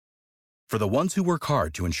For the ones who work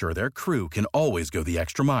hard to ensure their crew can always go the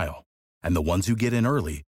extra mile, and the ones who get in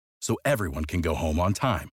early so everyone can go home on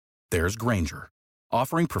time, there's Grainger,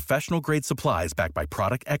 offering professional-grade supplies backed by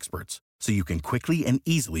product experts so you can quickly and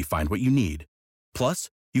easily find what you need. Plus,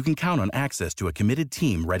 you can count on access to a committed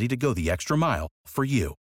team ready to go the extra mile for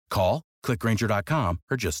you. Call, click Grainger.com,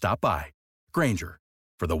 or just stop by. Grainger,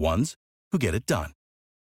 for the ones who get it done.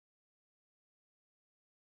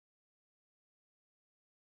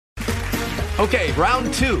 Okay,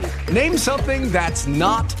 round two. Name something that's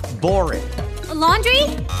not boring. A laundry?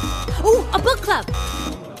 Ooh, a book club.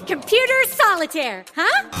 Computer solitaire,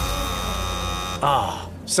 huh? Ah,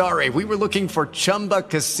 sorry, we were looking for Chumba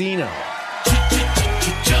Casino.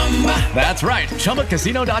 That's right,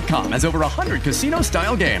 ChumbaCasino.com has over 100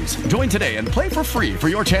 casino-style games. Join today and play for free for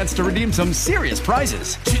your chance to redeem some serious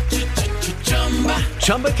prizes.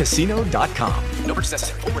 ChumbaCasino.com. No purchase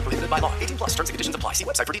necessary. Void where prohibited by law. 18+ terms and conditions apply. See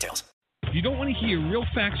website for details. If you don't want to hear real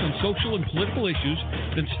facts on social and political issues,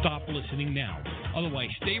 then stop listening now. Otherwise,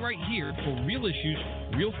 stay right here for real issues,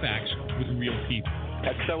 real facts with real people.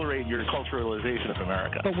 Accelerate your culturalization of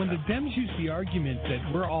America. But when the Dems use the argument that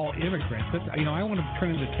we're all immigrants, I want to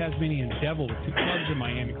turn into the Tasmanian devil with two clubs in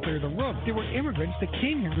Miami, clear the road. They were immigrants that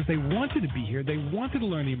came here because they wanted to be here. They wanted to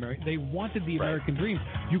learn they wanted the American dream.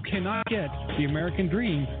 You cannot get the American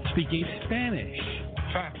dream speaking Spanish.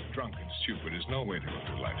 Fat, drunk, and stupid is no way to live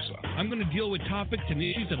your life, son. I'm going to deal with topics and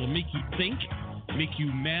issues that will make you think, make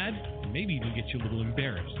you mad, and maybe even get you a little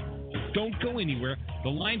embarrassed. So don't go anywhere. The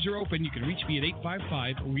lines are open. You can reach me at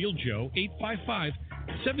 855-REAL-JOE,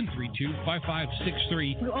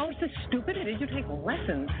 855-732-5563. You're all so stupid. Did you take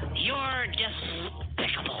lessons? You're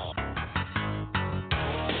despicable.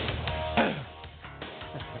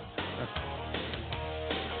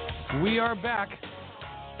 We are back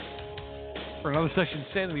for another session of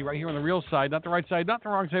Sanity right here on the real side. Not the right side, not the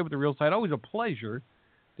wrong side, but the real side. Always a pleasure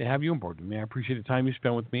to have you on board with me. I appreciate the time you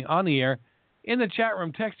spend with me on the air, in the chat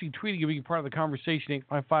room, texting, tweeting, being part of the conversation.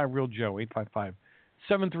 855-REAL-JOE,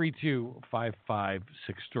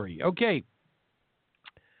 855-732-5563. Okay.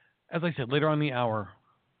 As I said, later on in the hour,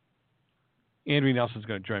 Andrea Nelson's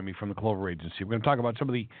going to join me from the Clover Agency. We're going to talk about some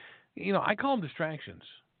of the, I call them distractions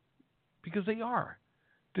because they are.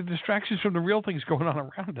 The distractions from the real things going on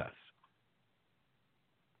around us.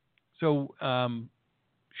 So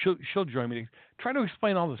she'll join me to try to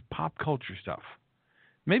explain all this pop culture stuff.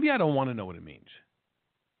 Maybe I don't want to know what it means.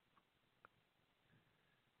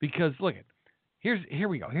 Because, look, here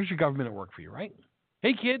we go. Here's your government at work for you, right?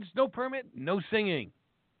 Hey, kids, no permit, no singing.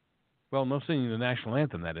 Well, no singing the national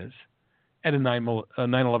anthem, that is, at a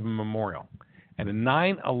 9/11 memorial. At a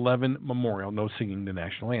 9/11 memorial, no singing the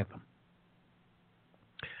national anthem.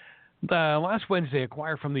 Last Wednesday, a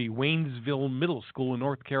choir from the Waynesville Middle School in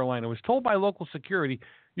North Carolina was told by local security,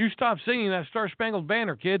 "You stop singing that Star-Spangled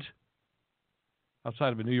Banner, kids,"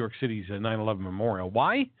 outside of New York City's 9/11 memorial.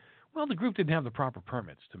 Why? Well, the group didn't have the proper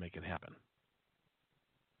permits to make it happen.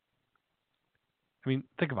 I mean,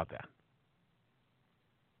 think about that.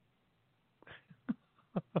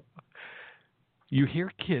 You hear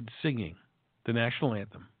kids singing the national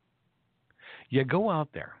anthem. You go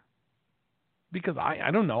out there. Because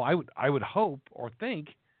I don't know, I would hope or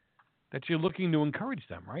think that you're looking to encourage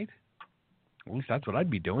them, right? At least that's what I'd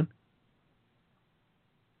be doing.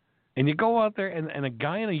 And you go out there and a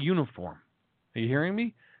guy in a uniform, are you hearing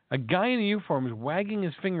me? A guy in a uniform is wagging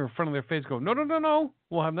his finger in front of their face going, no,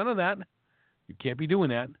 we'll have none of that. You can't be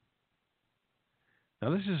doing that.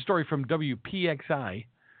 Now, this is a story from WPXI.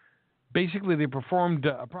 Basically, they performed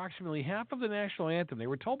approximately half of the national anthem. They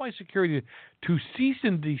were told by security to cease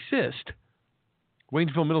and desist.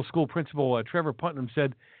 Waynesville Middle School Principal Trevor Putnam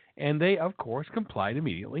said, and they, of course, complied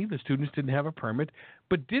immediately. The students didn't have a permit,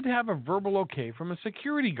 but did have a verbal okay from a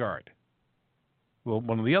security guard. Well,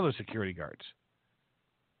 one of the other security guards.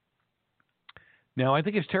 Now, I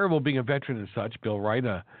think it's terrible being a veteran and such. Bill Wright,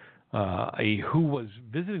 who was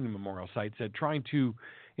visiting the memorial site, said trying to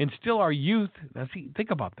instill our youth. Now, see,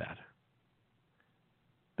 think about that.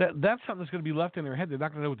 That's something that's going to be left in their head. They're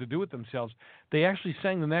not going to know what to do with themselves. They actually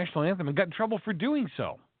sang the national anthem and got in trouble for doing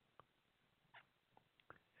so.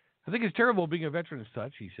 I think it's terrible being a veteran as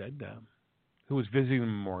such, he said, who was visiting the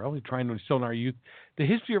memorial. He's trying to instill in our youth the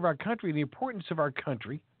history of our country and the importance of our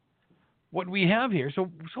country, what we have here. So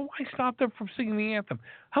why stop them from singing the anthem?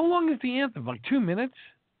 How long is the anthem? Like 2 minutes?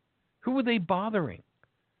 Who were they bothering?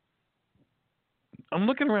 I'm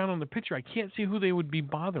looking around on the picture. I can't see who they would be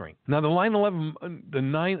bothering. Now, the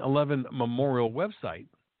 9/11 Memorial website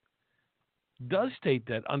does state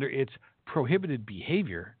that under its prohibited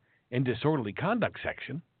behavior and disorderly conduct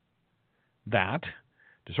section, that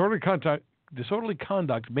disorderly disorderly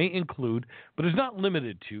conduct may include, but is not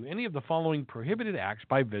limited to, any of the following prohibited acts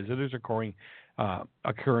by visitors occurring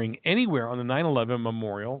anywhere on the 9/11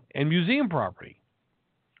 memorial and museum property.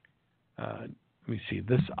 Let me see.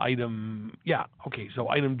 This item, so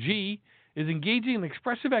item G is engaging in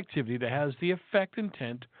expressive activity that has the effect,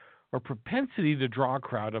 intent, or propensity to draw a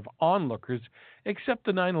crowd of onlookers, except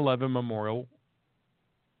the 9/11 memorial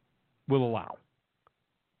will allow.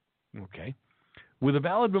 Okay. With a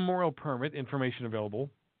valid memorial permit, information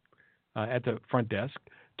available at the front desk,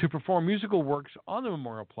 to perform musical works on the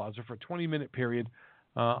Memorial Plaza for a 20-minute period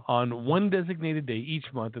on one designated day each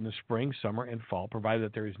month in the spring, summer, and fall, provided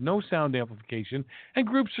that there is no sound amplification and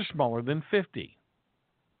groups are smaller than 50.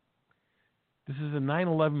 This is a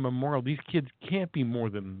 9/11 memorial. These kids can't be more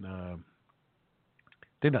than,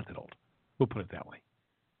 they're not that old. We'll put it that way.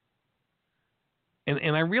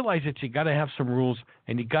 And I realize that you got to have some rules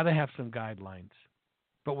and you got to have some guidelines.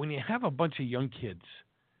 But when you have a bunch of young kids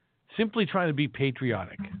simply trying to be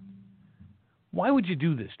patriotic, why would you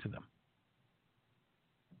do this to them?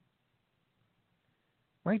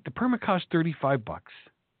 Right? The permit costs $35.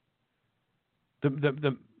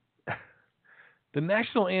 The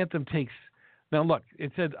national anthem takes, now look,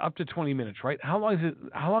 it said up to 20 minutes, right? How long does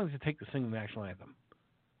it take to sing the national anthem?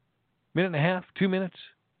 Minute and a half, 2 minutes?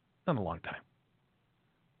 Not a long time.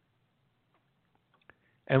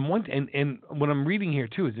 And what I'm reading here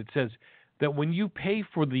too is it says that when you pay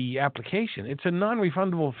for the application, it's a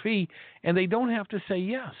non-refundable fee, and they don't have to say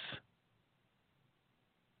yes.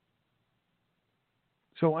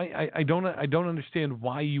 So I don't understand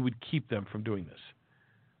why you would keep them from doing this.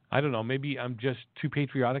 I don't know. Maybe I'm just too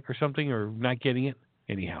patriotic or something, or not getting it.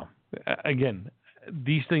 Anyhow, again,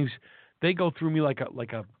 these things, they go through me like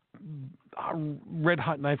a red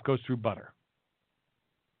hot knife goes through butter.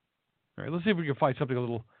 All right, let's see if we can find something a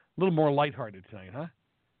little more lighthearted tonight, huh?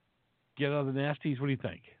 Get out of the nasties. What do you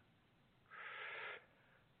think?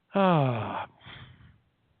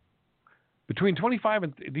 Between 25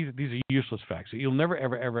 and these are useless facts that you'll never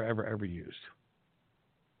ever use.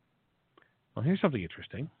 Well, here's something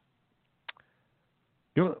interesting.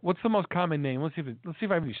 You know, what's the most common name? Let's see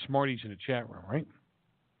if I have any smarties in the chat room, right?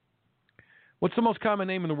 What's the most common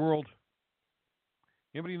name in the world?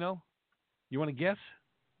 Anybody know? You want to guess?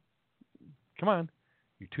 Come on.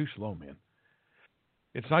 You're too slow, man.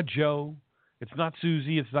 It's not Joe. It's not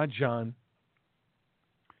Susie. It's not John.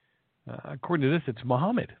 According to this, it's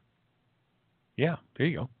Muhammad. Yeah, there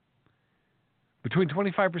you go. Between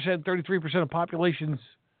 25% and 33% of populations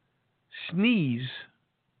sneeze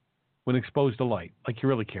when exposed to light. Like you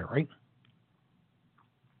really care, right?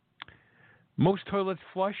 Most toilets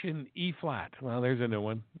flush in E flat. Well, there's a new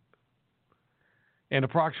one. And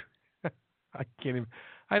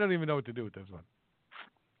I don't even know what to do with this one.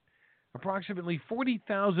 Approximately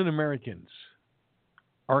 40,000 Americans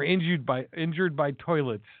are injured by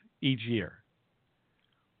toilets each year.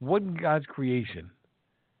 What in God's creation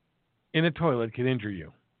in a toilet can injure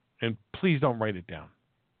you? And please don't write it down.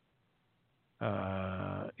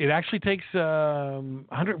 It actually takes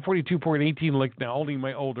 142.18 licks. Now, only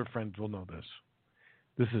my older friends will know this.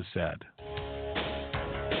 This is sad.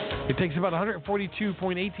 It takes about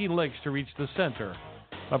 142.18 licks to reach the center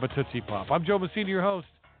of a Tootsie Pop. I'm Joe Messina, your host.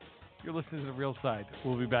 You're listening to The Real Side.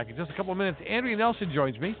 We'll be back in just a couple of minutes. Andrea Nelson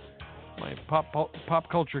joins me, my pop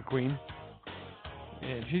culture queen.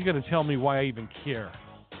 And she's going to tell me why I even care,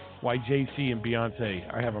 why JC and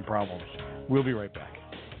Beyonce are having problems. We'll be right back.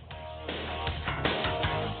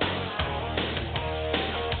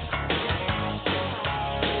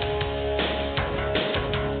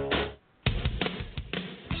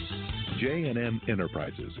 J&M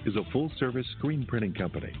Enterprises is a full-service screen printing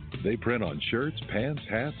company. They print on shirts, pants,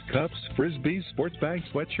 hats, cups, frisbees, sports bags,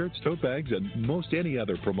 sweatshirts, tote bags, and most any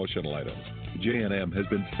other promotional items. J&M has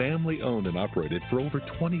been family-owned and operated for over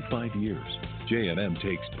 25 years. J&M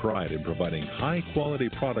takes pride in providing high-quality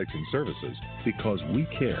products and services because we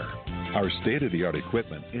care. Our state-of-the-art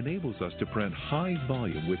equipment enables us to print high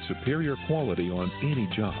volume with superior quality on any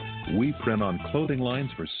job. We print on clothing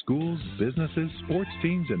lines for schools, businesses, sports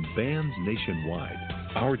teams, and bands nationwide.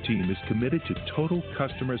 Our team is committed to total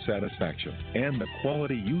customer satisfaction and the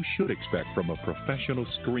quality you should expect from a professional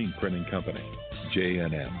screen printing company.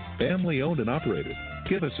 J&M, family-owned and operated.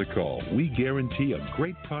 Give us a call. We guarantee a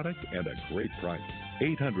great product and a great price.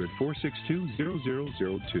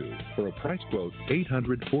 800-462-0002. For a price quote,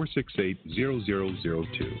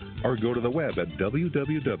 800-468-0002. Or go to the web at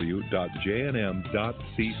www.jnm.cc.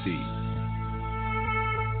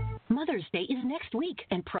 Mother's Day is next week,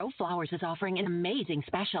 and ProFlowers is offering an amazing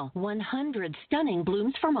special. 100 stunning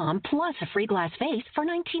blooms for Mom, plus a free glass vase for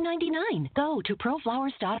 $19.99. Go to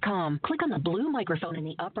ProFlowers.com. Click on the blue microphone in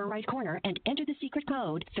the upper right corner and enter the secret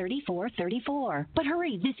code 3434. But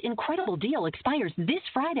hurry, this incredible deal expires this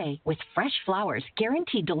Friday. With fresh flowers,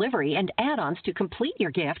 guaranteed delivery, and add-ons to complete your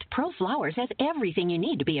gift, ProFlowers has everything you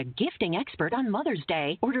need to be a gifting expert on Mother's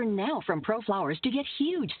Day. Order now from ProFlowers to get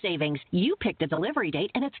huge savings. You pick the delivery date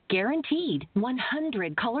and it's guaranteed.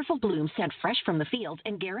 100 colorful blooms sent fresh from the fields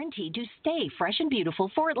and guaranteed to stay fresh and beautiful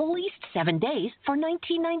for at least 7 days for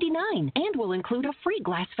 $19.99 and will include a free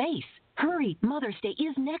glass vase. Hurry, Mother's Day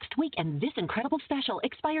is next week, and this incredible special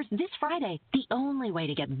expires this Friday. The only way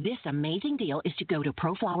to get this amazing deal is to go to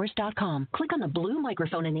ProFlowers.com. Click on the blue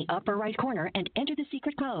microphone in the upper right corner and enter the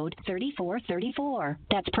secret code 3434.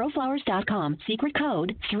 That's ProFlowers.com, secret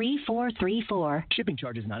code 3434. Shipping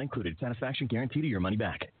charges not included. Satisfaction guarantee to your money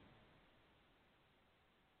back.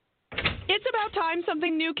 It's about time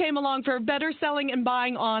something new came along for better selling and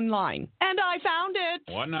buying online. And I found it.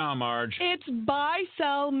 What now, Marge? It's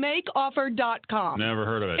buysellmakeoffer.com. Never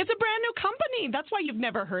heard of it. It's a brand new company. That's why you've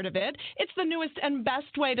never heard of it. It's the newest and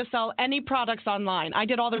best way to sell any products online. I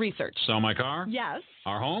did all the research. Sell my car? Yes.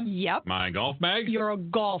 Our home? Yep. My golf bag? Your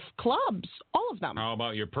golf clubs. All of them. How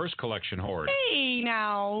about your purse collection hoard? Hey,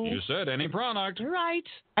 now. You said any product. Right.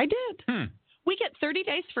 I did. We get 30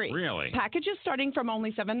 days free. Really? Packages starting from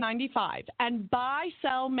only $7.95. And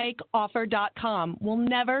buysellmakeoffer.com will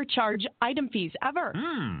never charge item fees, ever.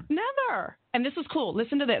 Never. And this is cool.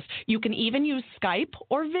 Listen to this. You can even use Skype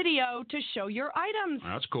or video to show your items.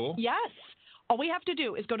 That's cool. Yes. All we have to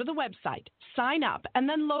do is go to the website, sign up, and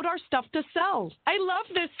then load our stuff to sell. I love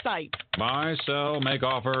this site.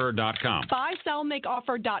 Buysellmakeoffer.com.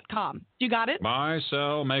 Buysellmakeoffer.com. You got it?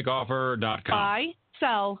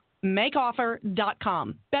 Buysellmakeoffer.com.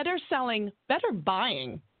 Buysellmakeoffer.com. Better selling, better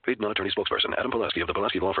buying. Paid non-attorney spokesperson Adam Pulaski of the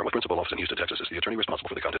Pulaski Law Firm with principal office in Houston, Texas, is the attorney responsible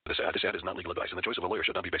for the content of this ad. This ad is not legal advice, and the choice of a lawyer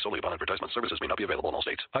should not be based solely upon advertisement. Services may not be available in all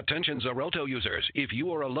states. Attention Xarelto users. If you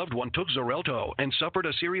or a loved one took Xarelto and suffered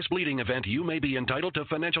a serious bleeding event, you may be entitled to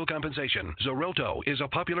financial compensation. Xarelto is a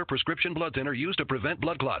popular prescription blood thinner used to prevent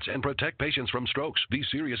blood clots and protect patients from strokes. These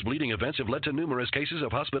serious bleeding events have led to numerous cases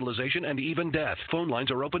of hospitalization and even death. Phone lines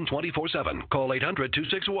are open 24/7. Call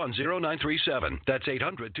 800-261-0937. That's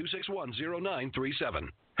 800-261-0937.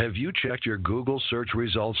 Have you checked your Google search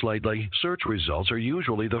results lately? Search results are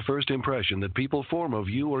usually the first impression that people form of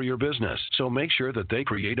you or your business, so make sure that they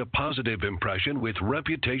create a positive impression with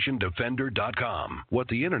ReputationDefender.com. What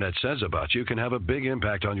the internet says about you can have a big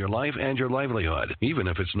impact on your life and your livelihood, even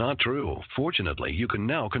if it's not true. Fortunately, you can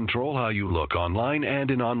now control how you look online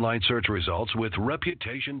and in online search results with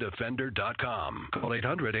ReputationDefender.com. Call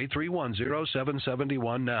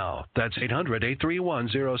 800-831-0771 now. That's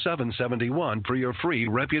 800-831-0771 for your free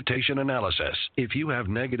reputation analysis. If you have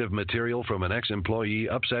negative material from an ex-employee,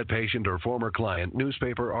 upset patient, or former client,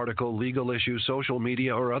 newspaper article, legal issue, social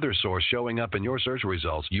media, or other source showing up in your search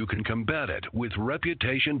results, you can combat it with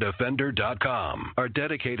ReputationDefender.com. Our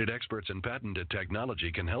dedicated experts in patented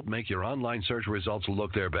technology can help make your online search results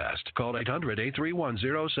look their best. Call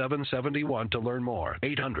 800-831-0771 to learn more.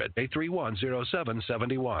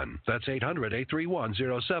 800-831-0771. That's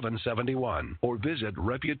 800-831-0771. Or visit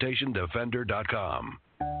ReputationDefender.com.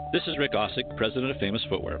 This is Rick Ossick, president of Famous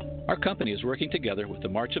Footwear. Our company is working together with the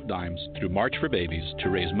March of Dimes through March for Babies to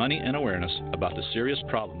raise money and awareness about the serious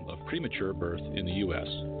problem of premature birth in the U.S.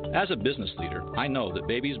 As a business leader, I know that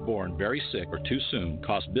babies born very sick or too soon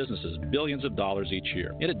cost businesses billions of dollars each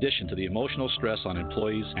year, in addition to the emotional stress on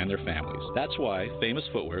employees and their families. That's why Famous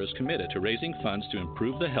Footwear is committed to raising funds to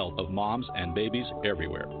improve the health of moms and babies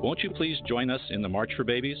everywhere. Won't you please join us in the March for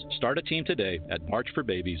Babies? Start a team today at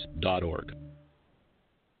marchforbabies.org.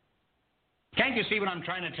 Can't you see what I'm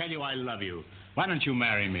trying to tell you? I love you. Why don't you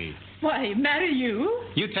marry me? Why, marry you?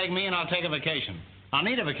 You take me and I'll take a vacation. I'll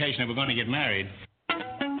need a vacation if we're going to get married.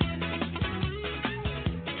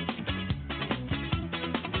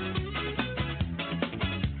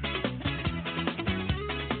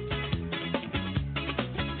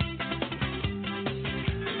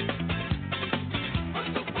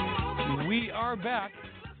 We are back.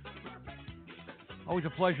 Always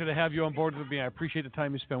a pleasure to have you on board with me. I appreciate the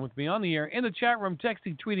time you spend with me on the air, in the chat room,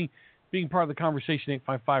 texting, tweeting, being part of the conversation.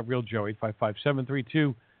 855-REAL-JOE,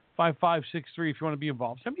 855-732-5563. If you want to be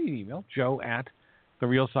involved, send me an email,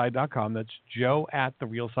 joe@therealside.com. That's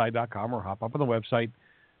joe@therealside.com, or hop up on the website,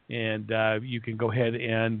 and you can go ahead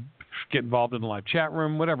and get involved in the live chat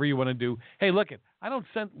room, whatever you want to do. Hey, look, I don't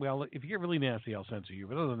well, if you get really nasty, I'll censor you.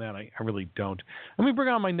 But other than that, I really don't. Let me bring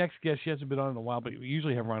on my next guest. She hasn't been on in a while, but we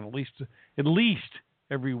usually have her on at least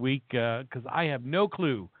every week because I have no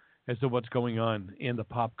clue as to what's going on in the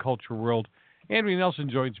pop culture world. Andrea Nelson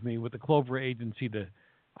joins me with the Clover Agency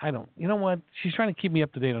you know what? She's trying to keep me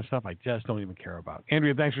up to date on stuff I just don't even care about.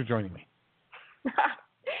 Andrea, thanks for joining me.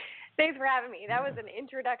 Thanks for having me. That was an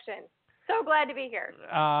introduction. So glad to be here.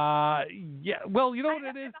 Yeah. Well, you know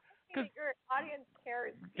what it is? Because your audience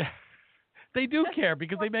cares. They do care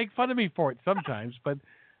because they make fun of me for it sometimes. But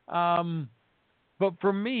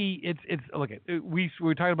for me, it's look. We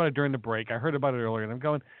were talking about it during the break. I heard about it earlier, and I'm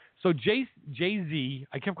going. So Jay-Z,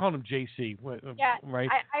 I kept calling him JC. Yeah, right.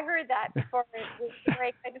 I heard that before the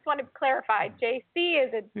break. I just wanted to clarify. JC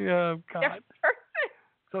is a different person.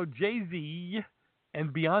 So Jay-Z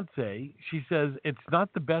and Beyonce, she says it's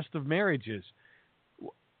not the best of marriages.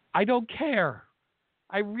 I don't care.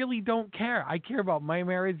 I really don't care. I care about my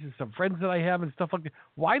marriage and some friends that I have and stuff like that.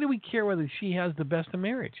 Why do we care whether she has the best of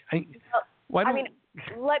marriage? Let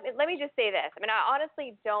me just say this. I mean, I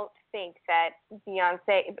honestly don't think that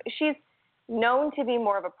Beyonce, she's known to be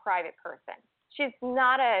more of a private person. She's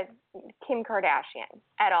not a Kim Kardashian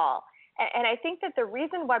at all. And I think that the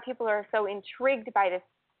reason why people are so intrigued by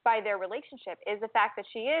their relationship is the fact that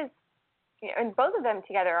she is, and both of them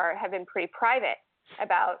together have been pretty private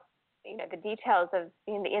about, the details of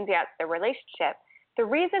the ins and outs of their relationship. The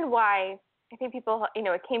reason why I think people,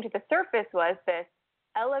 it came to the surface was this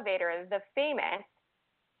elevator, the famous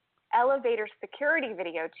elevator security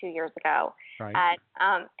video 2 years ago. Right.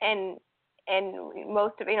 And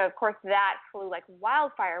most of, of course, that flew like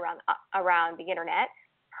wildfire around the internet.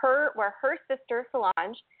 Where her sister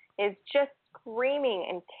Solange is just screaming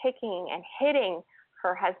and kicking and hitting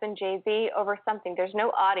her husband Jay-Z over something. There's no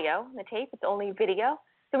audio on the tape; it's only video,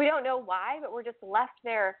 so we don't know why. But we're just left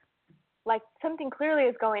there, like something clearly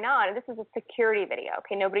is going on. And this is a security video.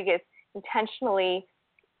 Okay, nobody is intentionally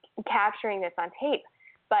capturing this on tape,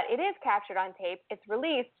 but it is captured on tape. It's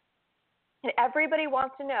released, and everybody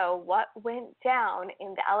wants to know what went down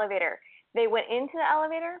in the elevator. They went into the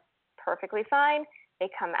elevator, perfectly fine. They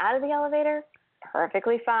come out of the elevator,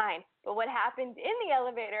 perfectly fine. But what happened in the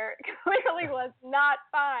elevator clearly was not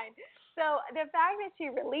fine. So the fact that she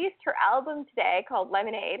released her album today called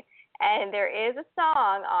Lemonade, and there is a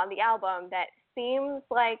song on the album that seems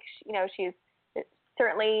like, she's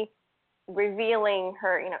certainly revealing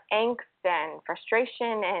her, angst and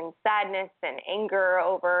frustration and sadness and anger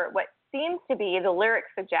over what seems to be, the lyrics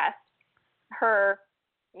suggest, her,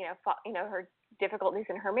 her difficulties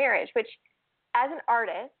in her marriage, which as an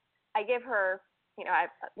artist, I give her, I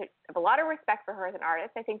have a lot of respect for her as an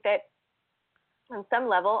artist. I think that on some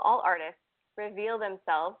level, all artists reveal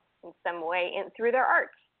themselves in some way through their art.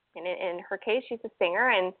 And in her case, she's a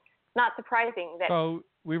singer, and it's not surprising that. So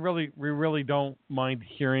we really don't mind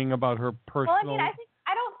hearing about her personal.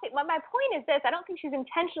 Well, my point is this: I don't think she's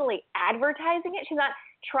intentionally advertising it. She's not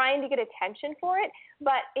trying to get attention for it,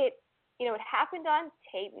 but it happened on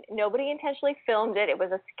tape. Nobody intentionally filmed it. It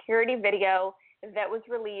was a security video that was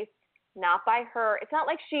released, not by her. It's not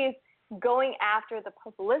like she's going after the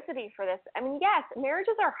publicity for this. I mean, yes,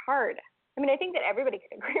 marriages are hard. I mean, I think that everybody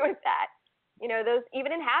can agree with that. Those,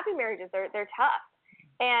 even in happy marriages, they're tough.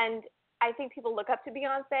 And I think people look up to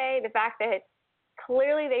Beyonce. The fact that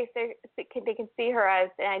clearly they can see her as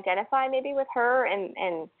and identify maybe with her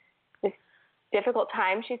and this difficult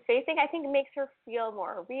time she's facing, I think makes her feel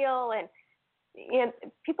more real. And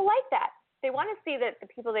people like that. They want to see that the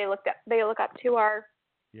people they look up to are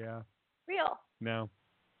real. No,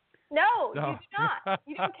 you do not.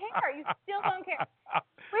 You don't care. You still don't care.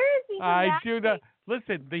 Where is the humanity? I do not.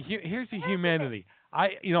 Listen, here's the humanity. I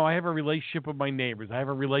have a relationship with my neighbors. I have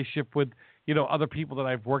a relationship with, other people that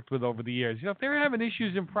I've worked with over the years. If they're having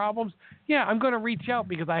issues and problems, I'm going to reach out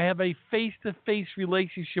because I have a face-to-face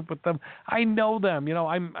relationship with them. I know them.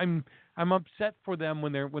 I'm upset for them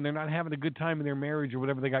when they're not having a good time in their marriage or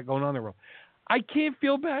whatever they got going on in their world. I can't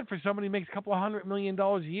feel bad for somebody who makes a couple of $100 million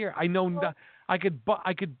a year. I know I could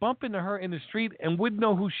bump into her in the street and wouldn't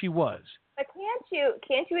know who she was. But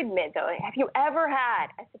can't you admit though? Have you ever had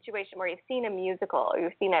a situation where you've seen a musical or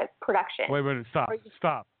you've seen a production? Wait,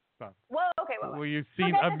 stop. Whoa, okay, wait. Well, you've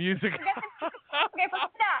seen a musical. Okay,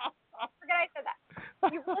 forget that. Forget I said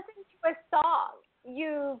that. You've listened to a song.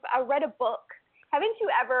 You've read a book. Haven't you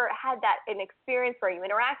ever had an experience where you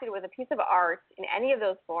interacted with a piece of art in any of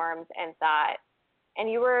those forms and thought,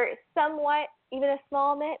 and you were somewhat, even a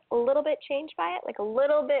small bit, a little bit changed by it, like a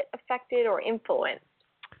little bit affected or influenced?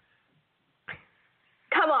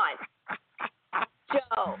 Come on,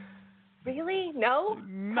 Joe. Really? No?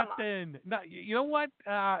 Nothing. No, you know what?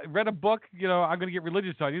 Read a book. I'm going to get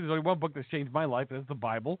religious on you. There's only one book that's changed my life. That's the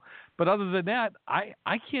Bible. But other than that, I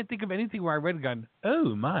can't think of anything where I read and gone,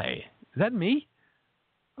 oh, my. Is that me?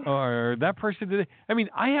 or that person did it. I mean,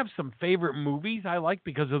 I have some favorite movies I like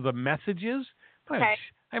because of the messages. But Okay.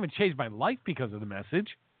 I haven't changed my life because of the message.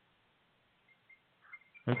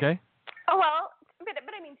 Okay. Oh well, but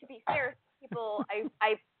I mean, to be fair, people,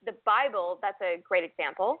 the Bible, that's a great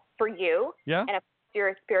example for you. Yeah. And if you're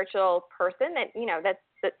a spiritual person, that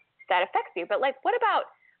that affects you. But like, what about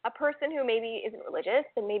a person who maybe isn't religious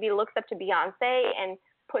and maybe looks up to Beyonce and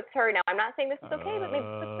puts her? Now, I'm not saying this is okay, but maybe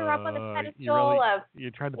puts her up on the pedestal of.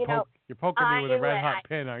 You're trying to poke. You're poking me with a red hot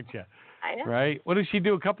pin, aren't you? I know. Right. What did she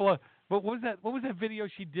do? What was that? What was that video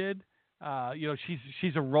she did?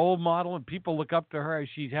 She's a role model, and people look up to her as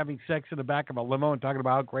she's having sex in the back of a limo and talking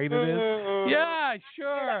about how great it is. Mm-hmm. Yeah,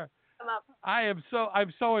 sure. I'm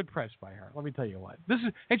so impressed by her. Let me tell you what.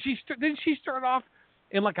 Didn't she start off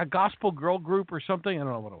in like a gospel girl group or something? I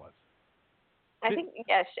don't know what it was. I think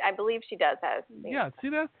yes, I believe she does have. Yeah, see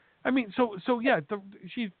that? I mean, so yeah.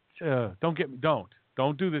 She's don't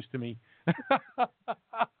do this to me.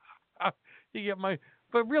 You get my.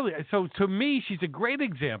 But really, so to me, she's a great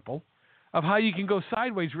example of how you can go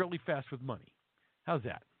sideways really fast with money. How's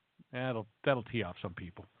that? That'll tee off some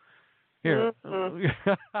people. Here. Mm-hmm.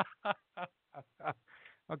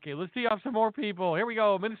 Okay, let's tee off some more people. Here we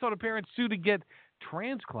go. Minnesota parents sue to get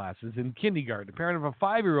trans classes in kindergarten. A parent of a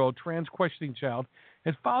 5-year-old trans questioning child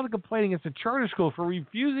has filed a complaint against a charter school for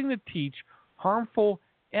refusing to teach harmful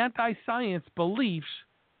anti-science beliefs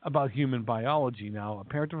about human biology. Now, a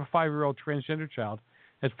parent of a 5-year-old transgender child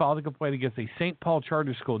has filed a complaint against a St. Paul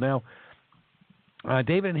charter school. Now,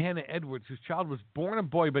 David and Hannah Edwards, whose child was born a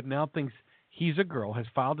boy but now thinks he's a girl, has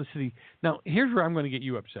filed a city. Now, here's where I'm going to get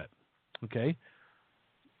you upset, okay?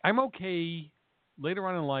 I'm okay later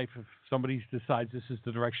on in life if somebody decides this is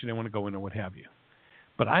the direction they want to go in or what have you.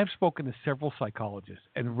 But I've spoken to several psychologists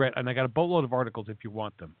and read, and I got a boatload of articles if you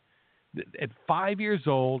want them. At 5 years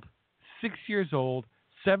old, 6 years old,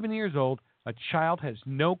 7 years old, a child has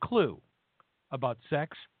no clue about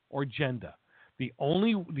sex or gender. The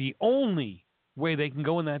only way they can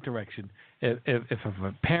go in that direction if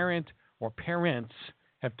a parent or parents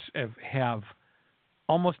have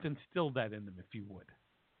almost instilled that in them, if you would.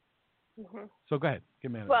 Mm-hmm. So go ahead.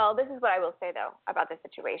 Get mad at me. Well, this is what I will say, though, about this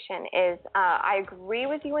situation is I agree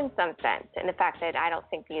with you in some sense in the fact that I don't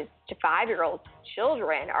think these 5-year-old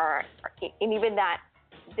children are, and even that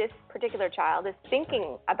this particular child is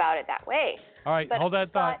thinking about it that way. All right, hold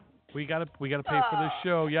that thought. We gotta pay for this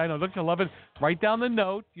show. Yeah, I know. Don't you love it? Write down the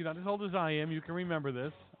note. You're not as old as I am. You can remember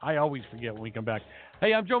this. I always forget when we come back.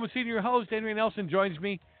 Hey, I'm Joe Messina, your host. Adrienne Nelson joins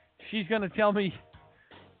me. She's going to tell me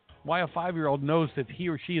why a 5-year-old knows that he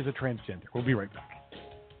or she is a transgender. We'll be right back.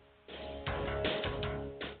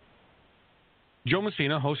 Joe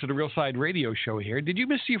Messina, host of the Real Side Radio Show here. Did you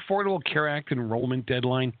miss the Affordable Care Act enrollment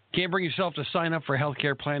deadline? Can't bring yourself to sign up for a health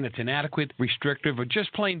care plan that's inadequate, restrictive, or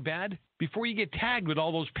just plain bad? Before you get tagged with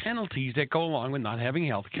all those penalties that go along with not having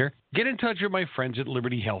health care, get in touch with my friends at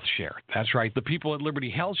Liberty Health Share. That's right, the people at Liberty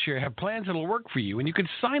Health Share have plans that will work for you, and you can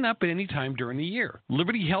sign up at any time during the year.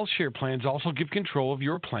 Liberty Health Share plans also give control of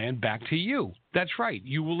your plan back to you. That's right,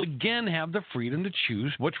 you will again have the freedom to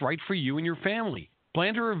choose what's right for you and your family.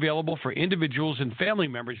 Plans are available for individuals and family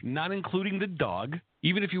members, not including the dog.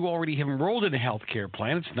 Even if you already have enrolled in a health care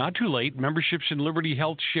plan, it's not too late. Memberships in Liberty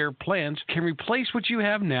Health Share plans can replace what you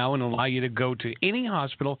have now and allow you to go to any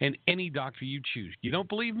hospital and any doctor you choose. You don't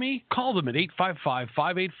believe me? Call them at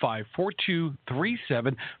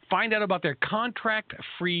 855-585-4237. Find out about their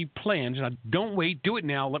contract-free plans. Now, don't wait. Do it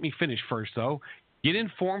now. Let me finish first, though. Get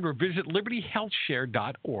informed or visit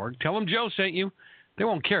libertyhealthshare.org. Tell them Joe sent you. They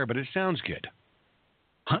won't care, but it sounds good.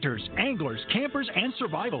 Hunters, anglers, campers, and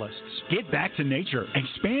survivalists, get back to nature.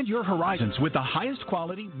 Expand your horizons with the highest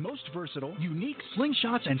quality, most versatile, unique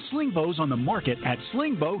slingshots and sling bows on the market at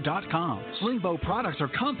slingbow.com. Slingbow products are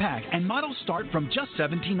compact and models start from just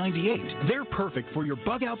 $17.98. They're perfect for your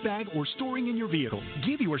bug-out bag or storing in your vehicle.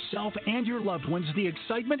 Give yourself and your loved ones the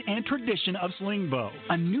excitement and tradition of Slingbow,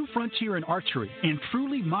 a new frontier in archery and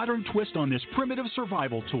truly modern twist on this primitive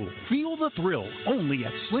survival tool. Feel the thrill only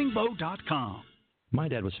at slingbow.com. My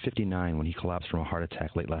dad was 59 when he collapsed from a heart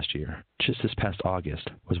attack late last year. Just this past August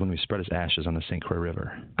was when we spread his ashes on the St. Croix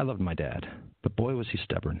River. I loved my dad, but boy was he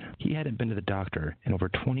stubborn. He hadn't been to the doctor in over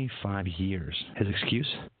 25 years. His excuse?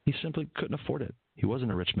 He simply couldn't afford it. He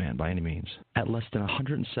wasn't a rich man by any means. At less than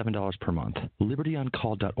 $107 per month,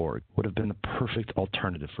 LibertyOnCall.org would have been the perfect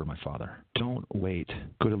alternative for my father. Don't wait.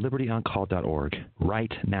 Go to LibertyOnCall.org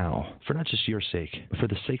right now, for not just your sake, but for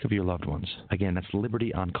the sake of your loved ones. Again, that's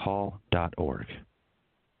LibertyOnCall.org.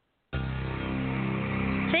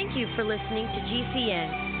 Thank you for listening to GCN.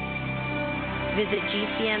 Visit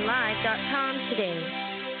GCNlive.com today.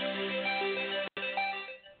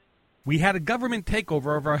 We had a government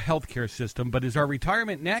takeover of our healthcare system, but is our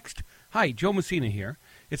retirement next? Hi, Joe Messina here.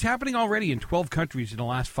 It's happening already in 12 countries in the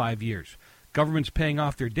last 5 years. Governments paying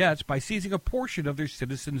off their debts by seizing a portion of their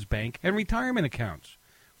citizens' bank and retirement accounts.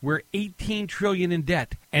 We're $18 trillion in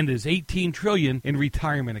debt, and there's $18 trillion in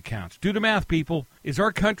retirement accounts. Do the math, people. Is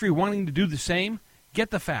our country wanting to do the same? Get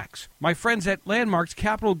the facts. My friends at Landmark's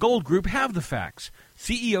Capital Gold Group have the facts.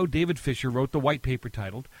 CEO David Fisher wrote the white paper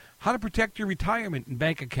titled, How to Protect Your Retirement and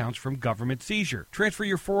Bank Accounts from Government Seizure. Transfer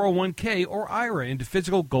your 401k or IRA into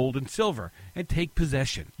physical gold and silver and take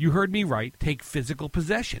possession. You heard me right. Take physical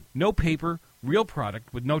possession. No paper, real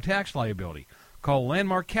product with no tax liability. Call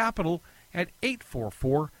Landmark Capital at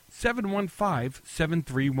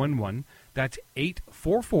 844-715-7311. That's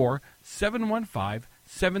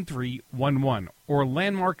 844-715-7311 or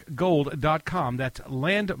landmarkgold.com. That's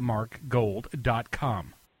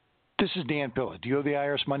landmarkgold.com. This is Dan Pilla. Do you owe the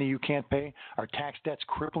IRS money you can't pay? Are tax debts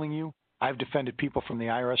crippling you? I've defended people from the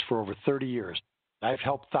IRS for over 30 years. I've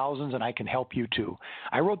helped thousands, and I can help you too.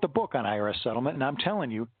 I wrote the book on IRS settlement, and I'm telling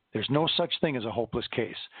you, there's no such thing as a hopeless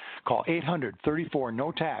case. Call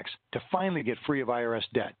 800-34-NO-TAX to finally get free of IRS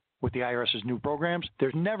debt. With the IRS's new programs,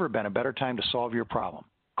 there's never been a better time to solve your problem.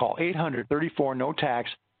 Call 800-34-NO-TAX.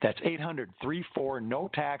 That's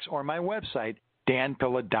 800-34-NO-TAX or my website,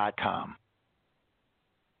 danpilla.com.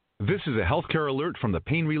 This is a healthcare alert from the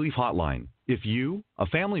Pain Relief Hotline. If you, a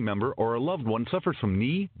family member, or a loved one suffers from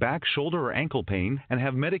knee, back, shoulder, or ankle pain and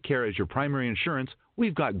have Medicare as your primary insurance,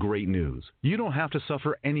 we've got great news. You don't have to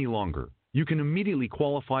suffer any longer. You can immediately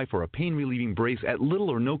qualify for a pain-relieving brace at little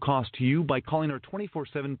or no cost to you by calling our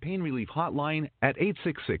 24/7 Pain Relief Hotline at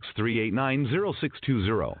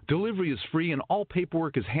 866-389-0620. Delivery is free and all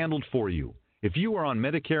paperwork is handled for you. If you are on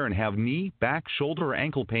Medicare and have knee, back, shoulder, or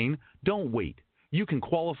ankle pain, don't wait. You can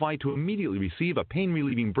qualify to immediately receive a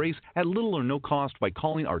pain-relieving brace at little or no cost by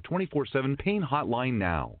calling our 24/7 Pain Hotline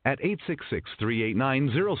now at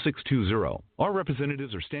 866-389-0620. Our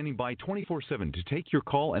representatives are standing by 24/7 to take your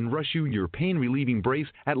call and rush you your pain-relieving brace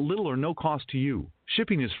at little or no cost to you.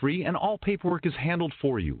 Shipping is free and all paperwork is handled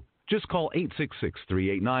for you. Just call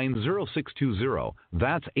 866-389-0620.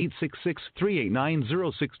 That's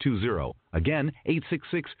 866-389-0620. Again,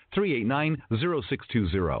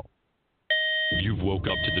 866-389-0620. You've woke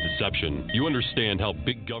up to the deception. You understand how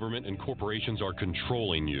big government and corporations are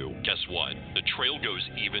controlling you. Guess what? The trail goes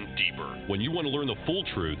even deeper. When you want to learn the full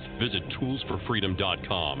truth, visit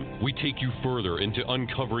toolsforfreedom.com. We take you further into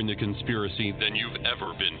uncovering the conspiracy than you've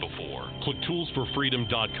ever been before. Click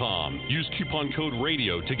toolsforfreedom.com. Use coupon code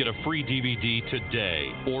RADIO to get a free DVD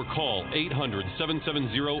today. Or call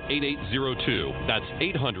 800-770-8802. That's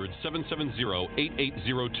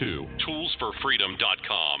 800-770-8802.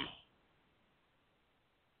 Toolsforfreedom.com.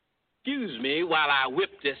 Excuse me while I whip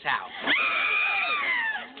this out.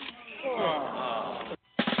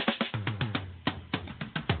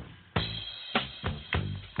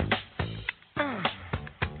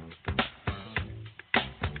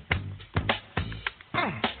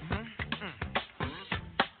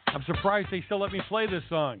 I'm surprised they still let me play this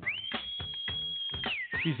song.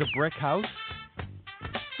 She's a brick house.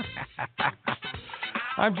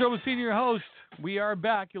 I'm Joe Messina, your host. We are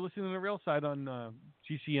back. You're listening to The Real Side on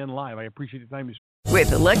GCN Live. I appreciate the time you spend. With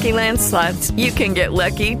the Lucky Land Slots, you can get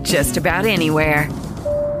lucky just about anywhere.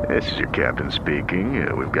 This is your captain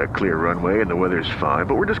speaking. We've got clear runway and the weather's fine,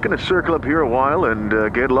 but we're just going to circle up here a while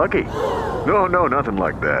and get lucky. No, nothing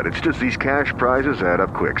like that. It's just these cash prizes add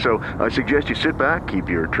up quick. So I suggest you sit back, keep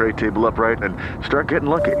your tray table upright, and start getting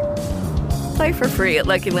lucky. Play for free at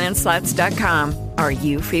LuckyLandSlots.com. Are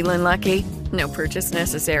you feeling lucky? No purchase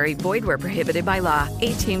necessary. Void where prohibited by law.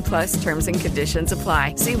 18+ terms and conditions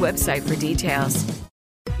apply. See website for details.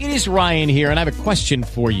 It is Ryan here, and I have a question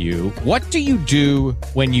for you. What do you do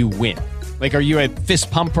when you win? Like, are you a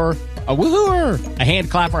fist pumper, a woohooer, a hand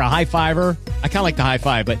clapper, a high fiver? I kind of like the high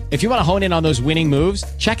five, but if you want to hone in on those winning moves,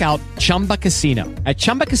 check out Chumba Casino. At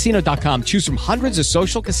ChumbaCasino.com, choose from hundreds of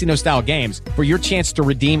social casino-style games for your chance to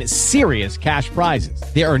redeem serious cash prizes.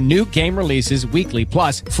 There are new game releases weekly,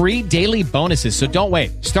 plus free daily bonuses, so don't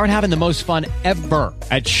wait. Start having the most fun ever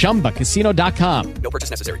at ChumbaCasino.com. No purchase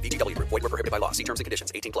necessary. VGW. Void where prohibited by law. See terms and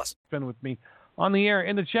conditions. 18+. Spend with me on the air,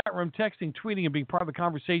 in the chat room, texting, tweeting, and being part of the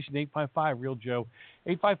conversation. 855-REAL-JOE.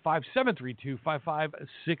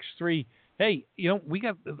 855-732-5563. Hey, we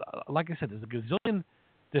got, like I said, there's a gazillion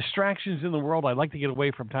distractions in the world. I like to get away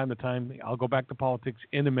from time to time. I'll go back to politics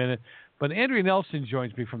in a minute. But Andrea Nelson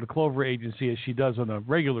joins me from the Clover Agency, as she does on a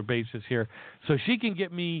regular basis here, so she can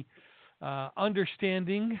get me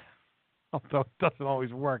understanding, although it doesn't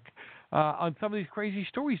always work, on some of these crazy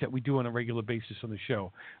stories that we do on a regular basis on the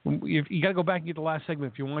show. You got to go back and get the last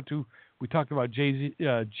segment if you want to. We talked about Jay-Z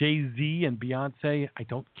and Beyonce. I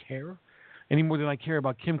don't care any more than I care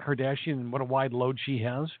about Kim Kardashian and what a wide load she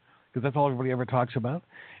has, because that's all everybody ever talks about.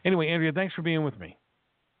 Anyway, Andrea, thanks for being with me.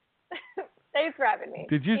 Thanks for having me.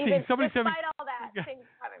 Did you see somebody despite sent me, all that? Thanks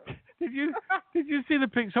for having me. Did you see the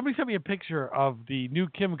pic? Somebody sent me a picture of the new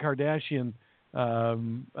Kim Kardashian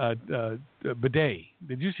bidet.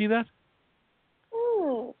 Did you see that?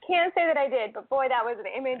 Can't say that I did, but boy, that was an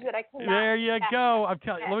image that I cannot. There you go. I'm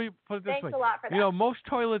telling you. Let me put it this Thanks way. a lot for that. You know, most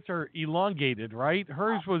toilets are elongated, right?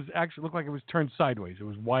 Hers was actually looked like it was turned sideways. It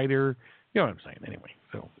was wider. You know what I'm saying? Anyway,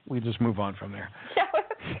 so we just move on from there.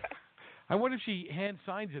 I wonder if she hand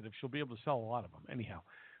signs it, if she'll be able to sell a lot of them. Anyhow,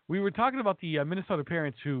 we were talking about the Minnesota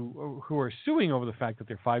parents who are suing over the fact that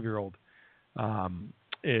their 5-year-old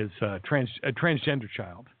is a transgender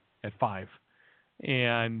child at 5,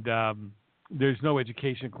 and there's no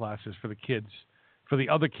education classes for the kids, for the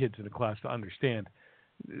other kids in the class to understand.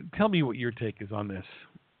 Tell me what your take is on this.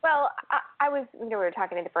 Well, I was, we were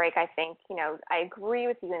talking in the break, I think, I agree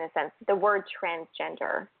with you in a sense. The word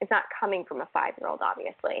transgender is not coming from a 5-year-old,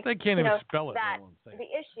 obviously. They can't even spell it. That the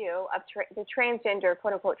issue of the transgender,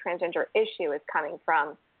 quote unquote, transgender issue is coming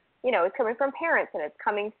from, it's coming from parents, and it's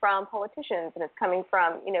coming from politicians, and it's coming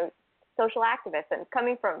from, social activists, and it's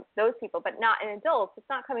coming from those people, but not in adults. It's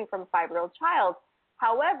not coming from a 5-year-old child.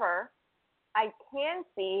 However, I can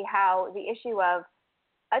see how the issue of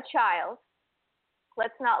a child,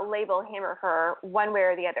 let's not label him or her one way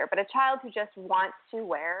or the other, but a child who just wants to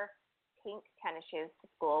wear pink tennis shoes to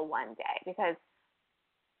school one day because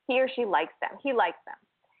he or she likes them. He likes them.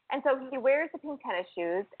 And so he wears the pink tennis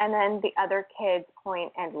shoes, and then the other kids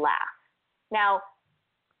point and laugh. Now,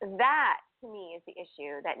 that, to me, is the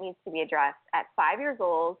issue that needs to be addressed at 5 years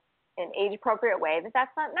old in an age-appropriate way, that's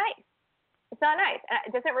not nice. It's not nice. And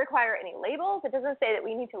it doesn't require any labels. It doesn't say that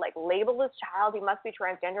we need to, label this child. He must be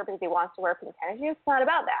transgender because he wants to wear pink tennis shoes. It's not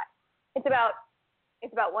about that. It's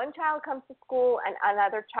about one child comes to school and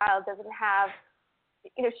another child doesn't have,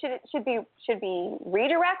 should be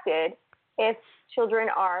redirected if children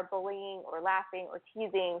are bullying or laughing or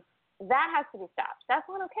teasing. That has to be stopped. That's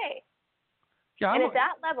not okay. Yeah, and at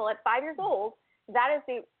that level, at 5 years old, that is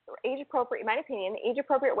the age-appropriate, in my opinion, the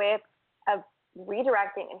age-appropriate way of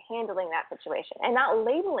redirecting and handling that situation and not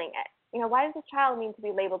labeling it. Why does this child need to be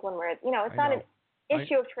labeled one way? It's not an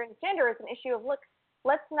issue of transgender. It's an issue of, look,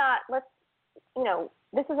 this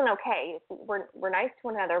isn't okay. We're nice to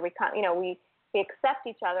one another. We can't, we accept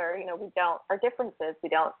each other. We don't, our differences, we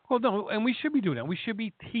don't. Well, no, and we should be doing that. We should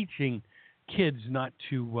be teaching kids not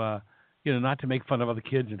to, not to make fun of other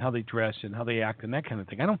kids and how they dress and how they act and that kind of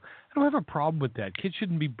thing. I don't have a problem with that. Kids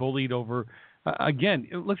shouldn't be bullied over. Again,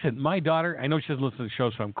 listen, my daughter, I know she doesn't listen to the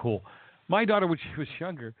show, so I'm cool. My daughter, when she was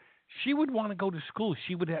younger, she would want to go to school.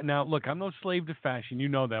 She would have, now, look, I'm no slave to fashion. You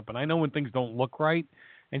know that, but I know when things don't look right.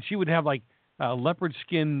 And she would have leopard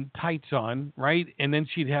skin tights on, right? And then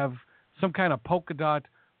she'd have some kind of polka dot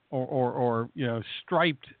or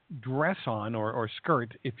striped dress on or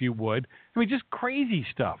skirt, if you would. I mean, just crazy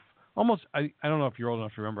stuff. Almost, I don't know if you're old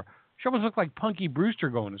enough to remember. She almost looked like Punky Brewster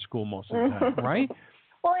going to school most of the time, right?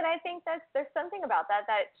 Well, and I think there's something about that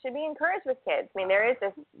should be encouraged with kids. I mean, there is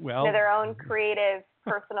this their own creative,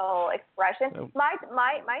 personal expression. My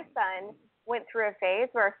son went through a phase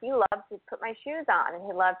where he loved to put my shoes on and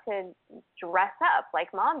he loved to dress up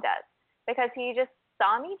like Mom does because he just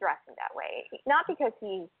saw me dressing that way. Not because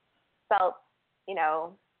he felt,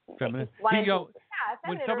 feminine.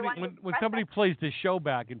 When somebody plays this show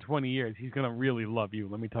back in 20 years, he's going to really love you.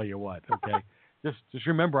 Let me tell you what. Okay, just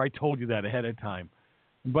remember I told you that ahead of time.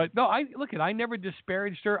 But no, I never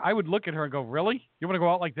disparaged her. I would look at her and go, "Really? You want to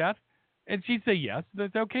go out like that?" And she'd say yes.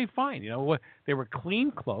 That's okay, fine. They were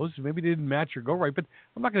clean clothes. Maybe they didn't match or go right, but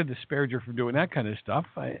I'm not going to disparage her for doing that kind of stuff.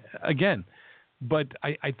 But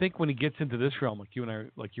I think when it gets into this realm, like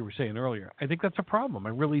you were saying earlier, I think that's a problem.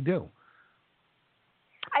 I really do.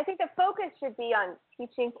 I think the focus should be on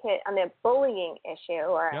teaching kids on the bullying issue,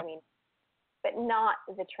 but not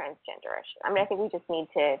the transgender issue. I mean, I think we just need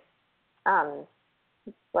to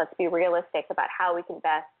let's be realistic about how we can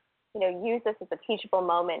best, use this as a teachable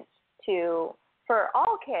moment for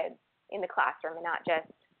all kids in the classroom and not just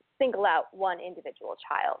single out one individual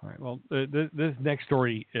child. All right. Well, this next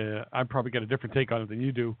story, I probably got a different take on it than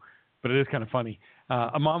you do, but it is kind of funny.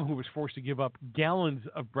 A mom who was forced to give up gallons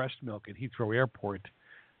of breast milk at Heathrow Airport.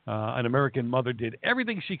 An American mother did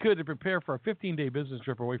everything she could to prepare for a 15-day business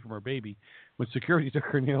trip away from her baby when security took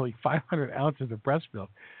her nearly 500 ounces of breast milk.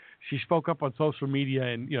 She spoke up on social media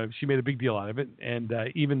and, she made a big deal out of it and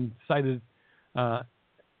even cited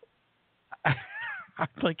I'm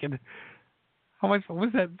thinking, how much was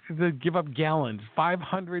that to give up gallons?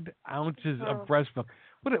 500 ounces of breast milk.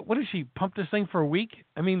 What did she pump this thing for a week?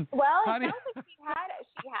 I mean, well, it sounds like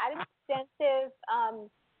she had an extensive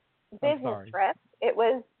business trip. It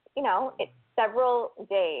was, several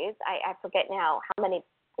days. I forget now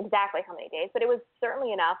exactly how many days, but it was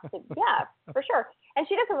certainly enough to, yeah, for sure. And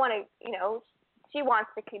she doesn't want to, she wants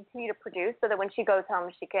to continue to produce so that when she goes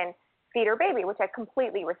home, she can feed her baby, which I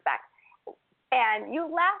completely respect. And you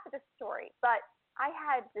laugh at the story, but I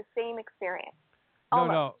had the same experience.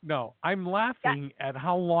 No. I'm laughing at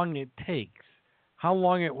how long it takes, how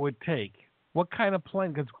long it would take, what kind of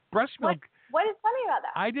plan, because breast milk. What is funny about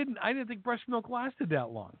that? I didn't think breast milk lasted that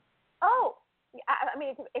long. Oh, I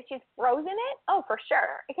mean, if she's frozen it, oh, for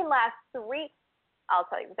sure. It can last I'll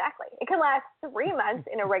tell you exactly. It can last 3 months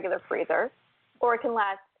in a regular freezer, or it can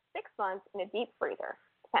last 6 months in a deep freezer.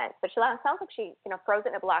 Depends. But it sounds like she, froze it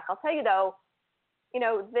in a block. I'll tell you though,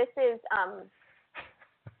 this is,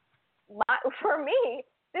 for me,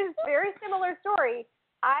 this is a very similar story.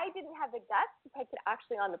 I didn't have the guts to take it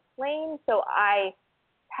actually on the plane, so I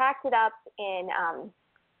packed it up and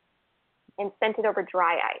sent it over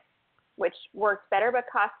dry ice, which worked better but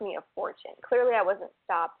cost me a fortune. Clearly, I wasn't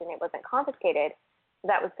stopped and it wasn't confiscated. So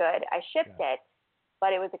that was good. I shipped it,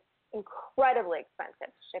 but it was incredibly expensive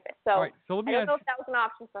to ship it. So, I don't know if that was an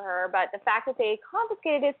option for her, but the fact that they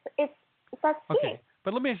confiscated that's key. Okay,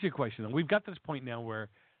 but let me ask you a question. We've got this point now where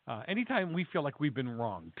anytime we feel like we've been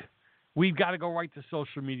wronged, we've got to go right to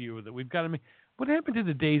social media with it. We've got to make. What happened to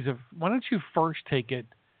the days of why don't you first take it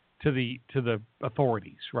to the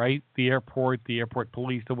authorities, right? The airport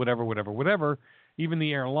police, the whatever, even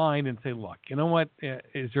the airline, and say, look, you know what?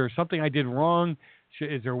 Is there something I did wrong?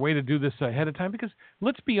 Is there a way to do this ahead of time? Because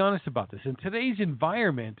let's be honest about this. In today's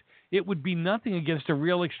environment, it would be nothing against a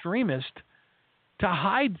real extremist to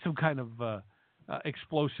hide some kind of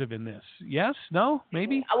explosive in this. Yes? No?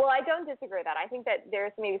 Maybe? Well, I don't disagree with that. I think that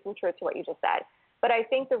there's maybe some truth to what you just said. But I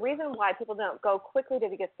think the reason why people don't go quickly to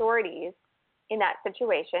the authorities in that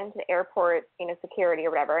situation, to airport, security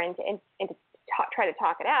or whatever, and to try to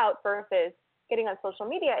talk it out versus getting on social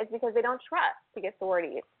media is because they don't trust the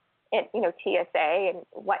authorities and, TSA and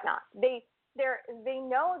whatnot. They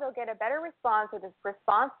know they'll get a better response or the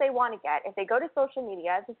response they want to get if they go to social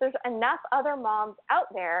media, because there's enough other moms out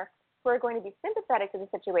there who are going to be sympathetic to the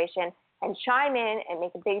situation and chime in and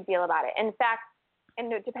make a big deal about it. In fact,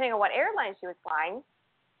 and depending on what airline she was flying,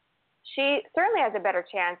 she certainly has a better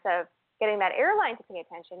chance of getting that airline to pay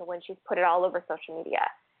attention when she's put it all over social media.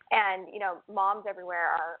 And, moms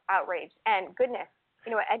everywhere are outraged. And goodness,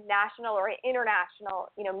 a national or international,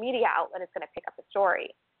 media outlet is going to pick up the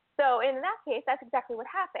story. So in that case, that's exactly what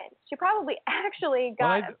happened. She probably actually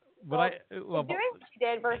got doing what she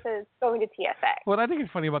did versus going to TSA. What I think is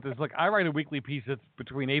funny about this, look, I write a weekly piece that's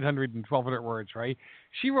between 800 and 1,200 words, right?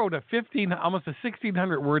 She wrote almost a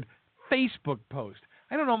 1,600-word Facebook post.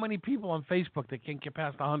 I don't know many people on Facebook that can't get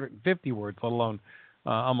past 150 words, let alone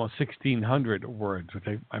almost 1,600 words, which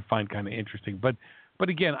I find kind of interesting. But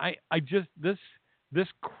again, I just this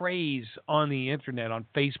craze on the internet, on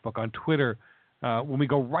Facebook, on Twitter, when we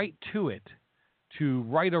go right to it, to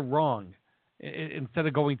right a wrong, instead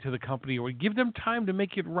of going to the company, or give them time to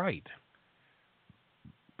make it right.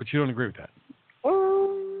 But you don't agree with that?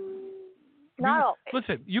 No.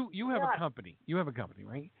 Listen, you have a company. You have a company,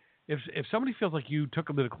 right? If somebody feels like you took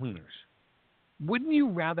them to the cleaners, wouldn't you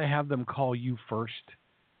rather have them call you first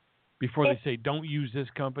before they say, don't use this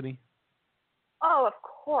company? Oh, of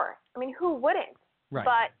course. I mean, who wouldn't? Right.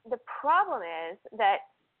 But the problem is that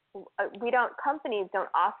companies don't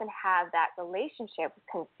often have that relationship with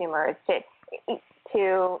consumers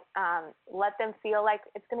to let them feel like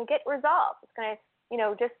it's going to get resolved. It's going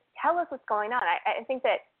to, just tell us what's going on. I think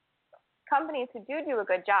that companies who do a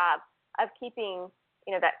good job of keeping,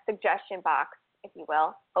 that suggestion box, if you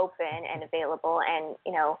will, open and available, and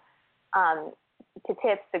to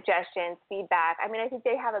tips, suggestions, feedback. I mean, I think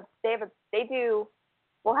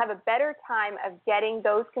will have a better time of getting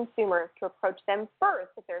those consumers to approach them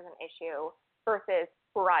first if there's an issue versus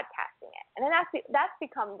broadcasting it. And then that's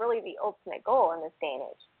become really the ultimate goal in this day and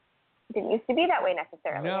age. It didn't used to be that way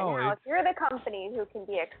necessarily. No, and now, if you're the company who can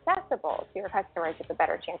be accessible to your customers, it's a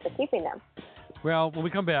better chance of keeping them. Well, when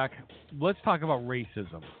we come back, let's talk about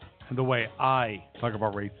racism and the way I talk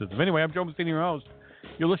about racism. Anyway, I'm Joe Messina, your host.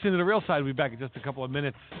 You're listening to The Real Side. We'll be back in just a couple of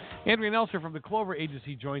minutes. Andrea Nelson from the Clover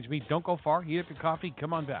Agency joins me. Don't go far. Heat up your coffee.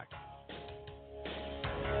 Come on back.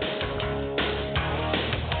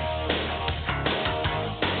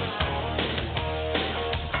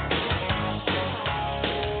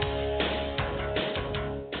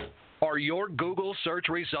 Are your Google search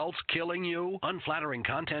results killing you? Unflattering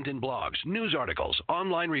content in blogs, news articles,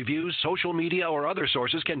 online reviews, social media, or other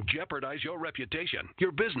sources can jeopardize your reputation,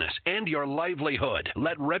 your business, and your livelihood.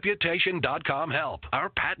 Let Reputation.com help. Our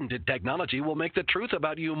patented technology will make the truth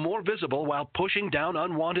about you more visible while pushing down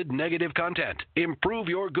unwanted negative content. Improve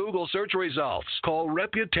your Google search results. Call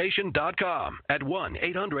Reputation.com at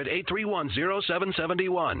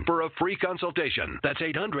 1-800-831-0771 for a free consultation. That's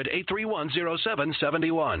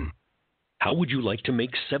 800-831-0771. How would you like to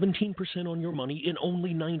make 17% on your money in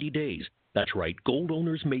only 90 days? That's right, gold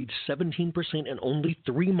owners made 17% in only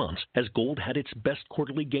 3 months as gold had its best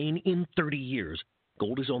quarterly gain in 30 years.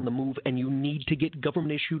 Gold is on the move, and you need to get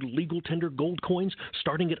government-issued legal tender gold coins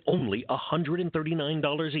starting at only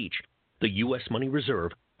 $139 each. The U.S. Money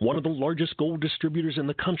Reserve, one of the largest gold distributors in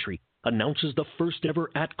the country, announces the first-ever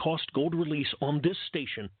at-cost gold release on this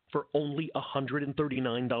station for only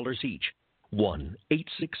 $139 each.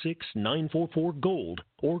 1-866-944-GOLD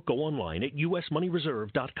or go online at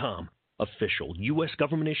usmoneyreserve.com. Official U.S.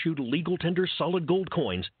 government-issued legal tender solid gold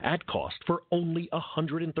coins at cost for only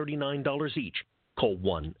 $139 each. Call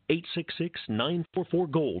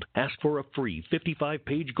 1-866-944-GOLD. Ask for a free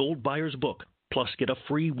 55-page gold buyer's book, plus get a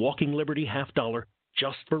free Walking Liberty $50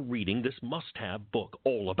 just for reading this must-have book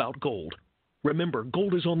all about gold. Remember,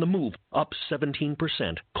 gold is on the move, up 17%.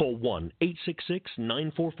 Call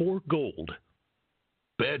 1-866-944-GOLD.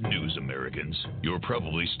 Bad news, Americans. You're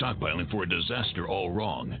probably stockpiling for a disaster all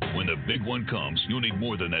wrong. When the big one comes, you'll need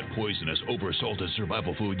more than that poisonous, over-salted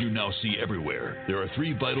survival food you now see everywhere. There are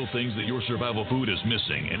 3 vital things that your survival food is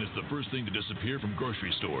missing, and it's the first thing to disappear from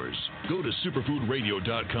grocery stores. Go to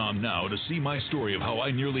superfoodradio.com now to see my story of how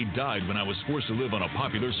I nearly died when I was forced to live on a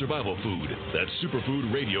popular survival food. That's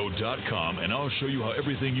superfoodradio.com, and I'll show you how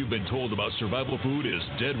everything you've been told about survival food is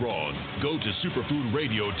dead wrong. Go to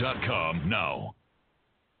superfoodradio.com now.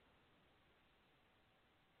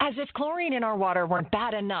 As if chlorine in our water weren't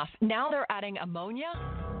bad enough, now they're adding ammonia?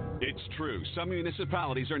 It's true. Some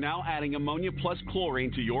municipalities are now adding ammonia plus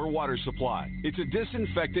chlorine to your water supply. It's a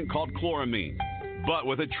disinfectant called chloramine. But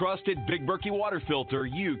with a trusted Big Berkey water filter,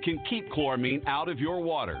 you can keep chloramine out of your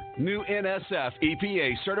water. New NSF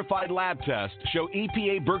EPA certified lab tests show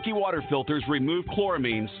EPA Berkey water filters remove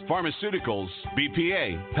chloramines, pharmaceuticals,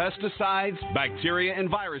 BPA, pesticides, bacteria and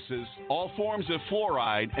viruses, all forms of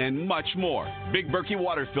fluoride, and much more. Big Berkey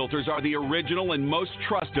water filters are the original and most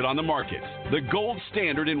trusted on the market, the gold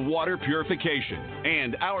standard in water purification.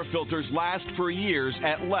 And our filters last for years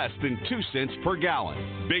at less than 2 cents per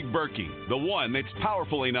gallon. Big Berkey, the one that's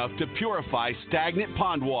powerful enough to purify stagnant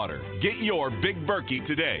pond water. Get your Big Berkey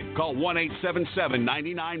today. Call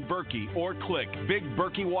 1-877-99-BERKEY or click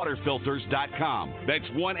BigBerkeyWaterFilters.com. That's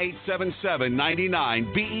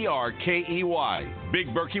 1-877-99-BERKEY.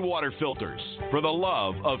 Big Berkey Water Filters, for the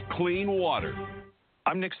love of clean water.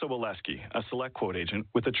 I'm Nick Soboleski, a Select Quote agent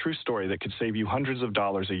with a true story that could save you hundreds of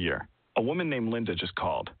dollars a year. A woman named Linda just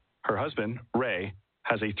called. Her husband, Ray,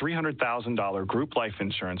 has a $300,000 group life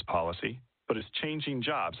insurance policy, but is changing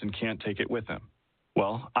jobs and can't take it with him.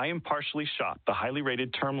 Well, I impartially shopped the highly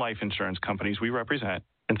rated term life insurance companies we represent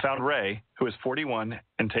and found Ray, who is 41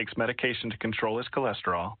 and takes medication to control his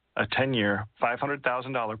cholesterol, a 10-year,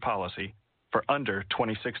 $500,000 policy for under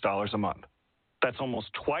 $26 a month. That's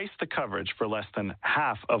almost twice the coverage for less than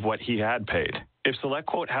half of what he had paid. If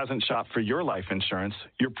SelectQuote hasn't shopped for your life insurance,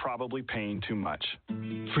 you're probably paying too much.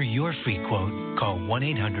 For your free quote, call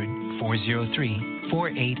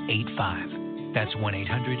 1-800-403-4885. That's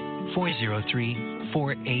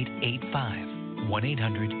 1-800-403-4885.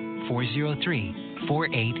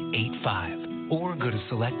 1-800-403-4885. Or go to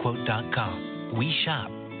SelectQuote.com. We shop,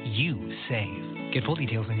 you save. Get full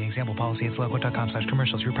details on the example policy at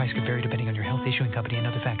SelectQuote.com/commercials. Your price could vary depending on your health, issuing company, and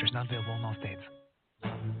other factors. Not available in all states.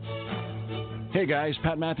 Hey guys,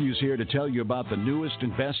 Pat Matthews here to tell you about the newest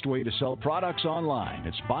and best way to sell products online.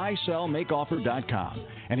 It's buysellmakeoffer.com,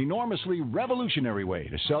 an enormously revolutionary way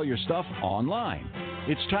to sell your stuff online.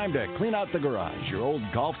 It's time to clean out the garage, your old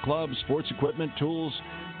golf clubs, sports equipment, tools,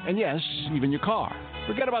 and yes, even your car.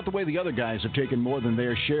 Forget about the way the other guys have taken more than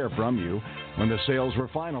their share from you when the sales were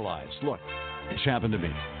finalized. Look, it's happened to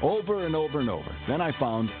me over and over and over. Then I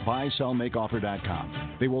found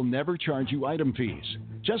buysellmakeoffer.com. They will never charge you item fees.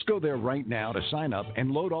 Just go there right now to sign up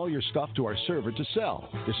and load all your stuff to our server to sell.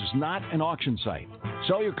 This is not an auction site.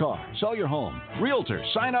 Sell your car, sell your home. Realtor,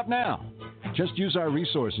 sign up now. Just use our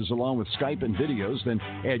resources along with Skype and videos, then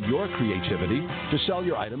add your creativity to sell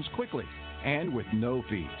your items quickly and with no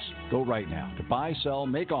fees. Go right now to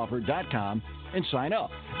buysellmakeoffer.com and sign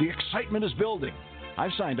up. The excitement is building.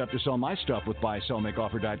 I've signed up to sell my stuff with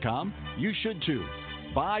buysellmakeoffer.com. You should too.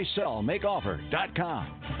 buysellmakeoffer.com.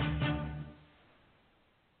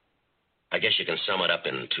 I guess you can sum it up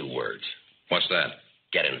in 2 words. What's that?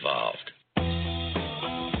 Get involved.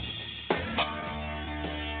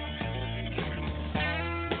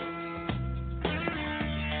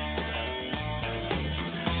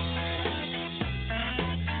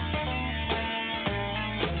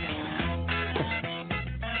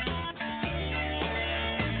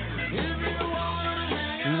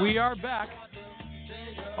 We are back.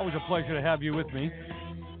 Always a pleasure to have you with me.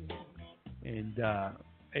 And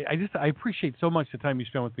I appreciate so much the time you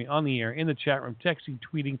spend with me on the air, in the chat room, texting,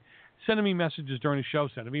 tweeting, sending me messages during the show,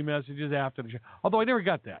 sending me messages after the show. Although I never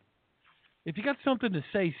got that. If you got something to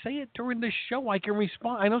say it during the show. I can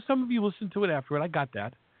respond. I know some of you listen to it afterward. I got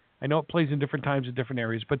that. I know it plays in different times in different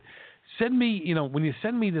areas. But send me, when you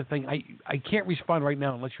send me the thing, I can't respond right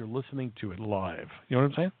now unless you're listening to it live. You know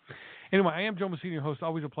what I'm saying? Anyway, I am Joe Messina, your host.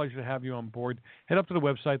 Always a pleasure to have you on board. Head up to the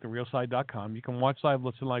website, therealside.com. You can watch live,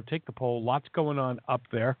 listen live, take the poll. Lots going on up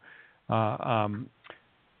there. I've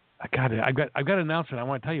got an announcement I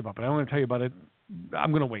want to tell you about, but I don't want to tell you about it.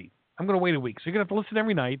 I'm going to wait. I'm going to wait a week. So you're going to have to listen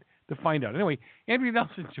every night to find out. Anyway, Andrea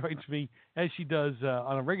Nelson joins me, as she does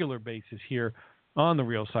on a regular basis here on The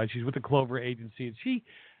Real Side. She's with the Clover Agency, and she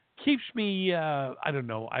keeps me,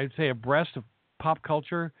 I'd say abreast of pop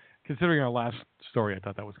culture. Considering our last story, I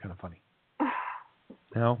thought that was kind of funny.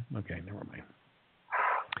 No? Okay, never mind.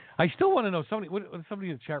 I still want to know,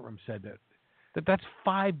 somebody in the chat room said that's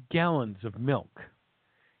 5 gallons of milk.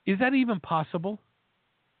 Is that even possible?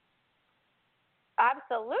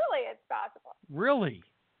 Absolutely, it's possible. Really?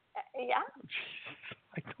 Yeah.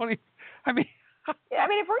 I don't even,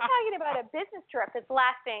 if we're talking about a business trip that's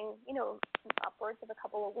lasting, upwards of a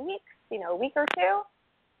couple of weeks, a week or two,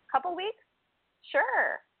 couple weeks,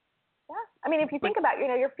 sure. Yeah. If you think about,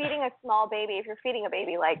 you're feeding a small baby. If you're feeding a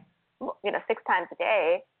baby 6 times a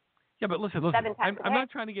day. Yeah, but listen. 7 times a day. I'm not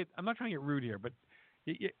trying to get rude here, but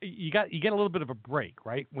you get a little bit of a break,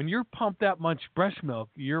 right? When you're pumped that much breast milk,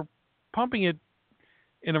 you're pumping it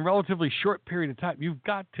in a relatively short period of time. You've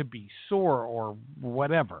got to be sore or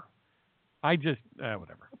whatever.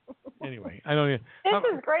 Whatever. Anyway, I don't. This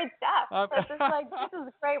is great stuff. This is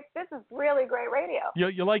great. This is really great radio.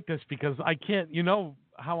 You like this because I can't. You know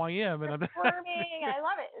how I am, and I'm squirming. I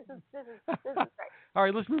love it. This is great. All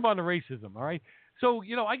right, let's move on to racism. All right. So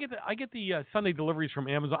I get the Sunday deliveries from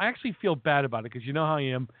Amazon. I actually feel bad about it because you know how I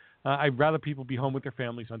am. I'd rather people be home with their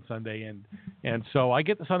families on Sunday, and so I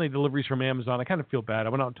get the Sunday deliveries from Amazon. I kind of feel bad. I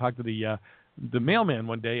went out and talked to the mailman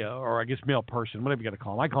one day, or I guess mail person, whatever you got to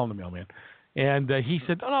call him. I call him the mailman. And he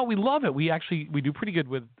said, "Oh no, we love it. We do pretty good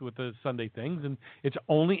with the Sunday things, and it's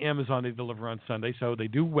only Amazon they deliver on Sunday, so they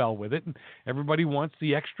do well with it. And everybody wants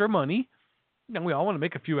the extra money. And we all want to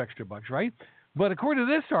make a few extra bucks, right? But according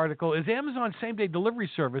to this article, is Amazon same-day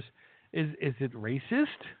delivery service is it racist?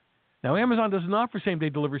 Now, Amazon doesn't offer same-day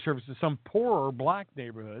delivery service to some poorer black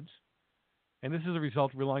neighborhoods, and this is a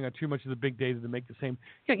result of relying on too much of the big data to make the same.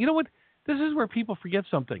 Yeah, you know what? This is where people forget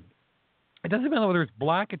something. It doesn't matter whether it's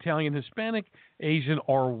black, Italian, Hispanic, Asian,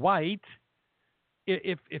 or white.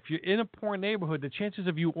 If you're in a poor neighborhood, the chances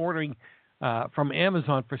of you ordering from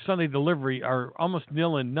Amazon for Sunday delivery are almost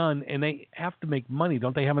nil and none, and they have to make money.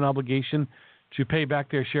 Don't they have an obligation to pay back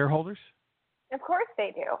their shareholders? Of course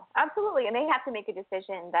they do. Absolutely. And they have to make a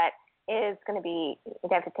decision that is going to be,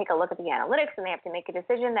 they have to take a look at the analytics, and they have to make a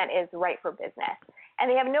decision that is right for business. And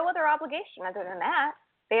they have no other obligation other than that.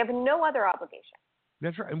 They have no other obligation.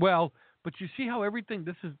 That's right. Well, but you see how everything,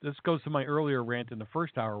 this goes to my earlier rant in the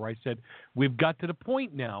first hour where I said we've got to the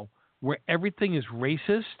point now where everything is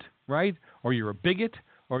racist, right? Or you're a bigot,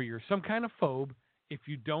 or you're some kind of phobe if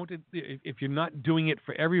you're not doing it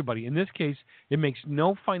for everybody. In this case, it makes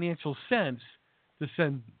no financial sense to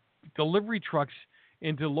send delivery trucks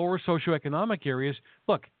into lower socioeconomic areas.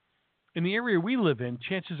 Look, in the area we live in,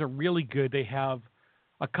 chances are really good they have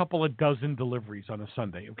a couple of dozen deliveries on a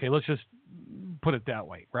Sunday. Okay, let's just put it that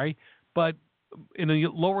way, right? But in the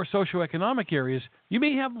lower socioeconomic areas, you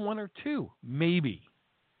may have one or two, maybe.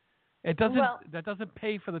 That doesn't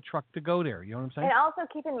pay for the truck to go there. You know what I'm saying? And also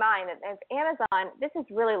keep in mind that as Amazon, this is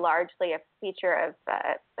really largely a feature of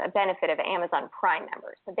a benefit of Amazon Prime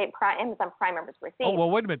members. So Amazon Prime members receive. Oh, well,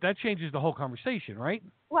 wait a minute. That changes the whole conversation, right?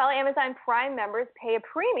 Well, Amazon Prime members pay a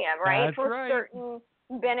premium, right, That's for right. certain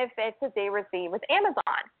benefits that they receive with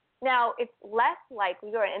Amazon. Now, it's less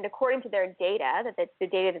likely, and according to their data, the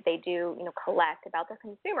data that they do, collect about their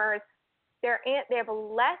consumers, they have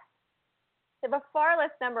a far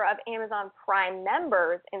less number of Amazon Prime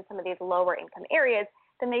members in some of these lower income areas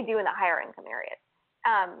than they do in the higher income areas.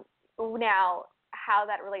 Now, how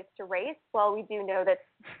that relates to race, well, we do know that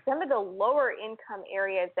some of the lower income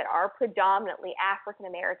areas that are predominantly African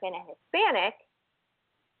American and Hispanic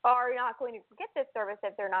are not going to get this service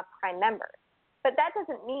if they're not Prime members. But that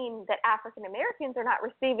doesn't mean that African Americans are not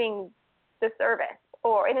receiving the service,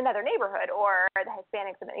 or in another neighborhood, or the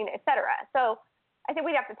Hispanics, et cetera. So I think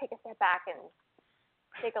we'd have to take a step back and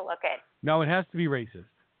take a look at. No, it has to be racist.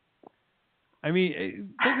 I mean,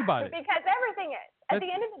 think about it. Because everything is. At the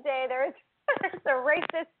end of the day, there's a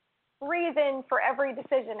racist reason for every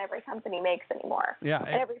decision every company makes anymore. Yeah,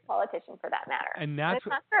 and every politician for that matter. And it's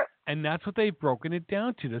not true. And that's what they've broken it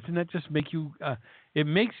down to. Doesn't that just make you? It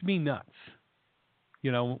makes me nuts.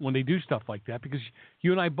 You know, when they do stuff like that, because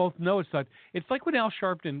you and I both know it's not. It's like when Al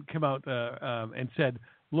Sharpton came out and said,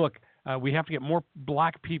 "Look, we have to get more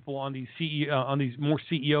black people on these more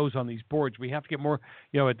CEOs on these boards. We have to get more.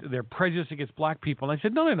 They're prejudiced against black people." And I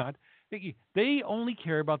said, "No, they're not. They only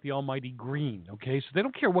care about the almighty green. Okay, so they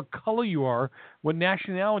don't care what color you are, what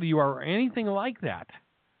nationality you are, or anything like that.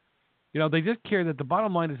 They just care that the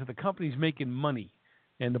bottom line is that the company's making money,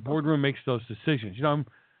 and the boardroom makes those decisions.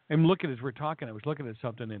 I'm looking as we're talking. I was looking at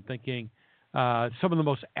something and thinking some of the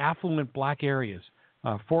most affluent black areas: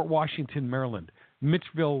 Fort Washington, Maryland;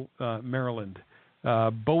 Mitchville, Maryland;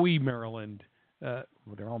 Bowie, Maryland. They're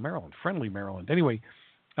all Maryland, Friendly, Maryland. Anyway,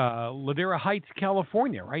 Ladera Heights,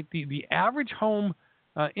 California. Right, the average home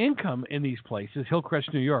income in these places,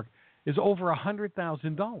 Hillcrest, New York, is over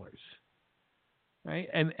 $100,000. Right,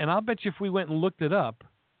 and I'll bet you if we went and looked it up,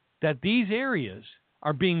 that these areas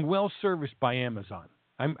are being well serviced by Amazon.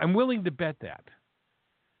 I'm willing to bet that,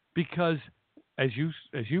 because as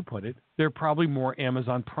you put it, there are probably more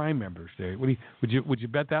Amazon Prime members there. Would you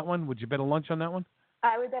bet that one? Would you bet a lunch on that one?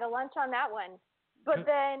 I would bet a lunch on that one. But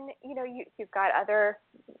then you've got other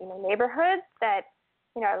neighborhoods that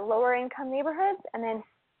are lower income neighborhoods, and then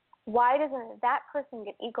why doesn't that person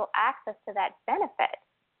get equal access to that benefit?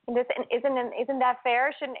 And isn't that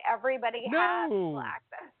fair? Shouldn't everybody have equal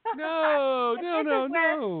access? No.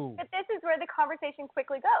 But this is where the conversation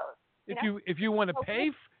quickly goes. If you want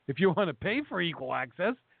to pay for equal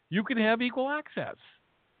access, you can have equal access.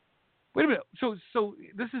 Wait a minute. So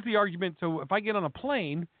this is the argument. So if I get on a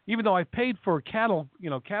plane, even though I paid for a cattle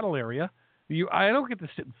area, I don't get to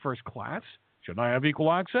sit in first class. Shouldn't I have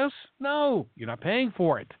equal access? No, you're not paying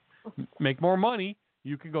for it. Make more money,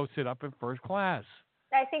 you can go sit up in first class.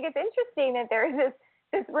 I think it's interesting that there is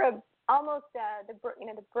this almost the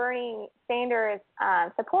Bernie Sanders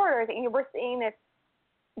supporters. We're seeing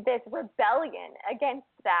this rebellion against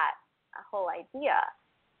that whole idea,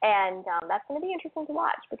 and that's going to be interesting to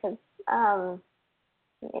watch because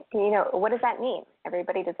what does that mean?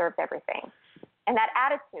 Everybody deserves everything, and that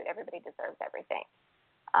attitude, everybody deserves everything.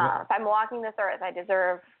 If I'm walking this earth, I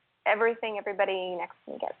deserve everything everybody next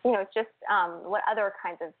to me gets. It's just what other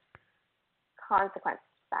kinds of consequences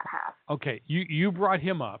that have. Okay, you brought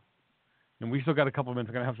him up, and we still got a couple of minutes.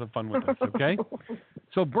 We're going to have some fun with this, okay?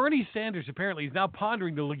 So Bernie Sanders apparently is now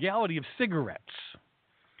pondering the legality of cigarettes.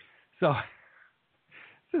 So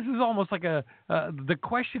this is almost like the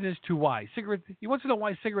question is to why. He wants to know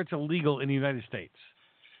why cigarettes are legal in the United States.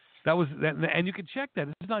 And you can check that.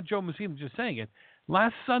 This is not Joe Messina just saying it.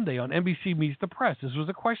 Last Sunday on NBC Meets the Press, this was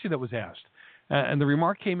a question that was asked. And the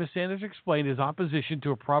remark came as Sanders explained his opposition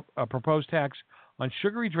to a proposed tax on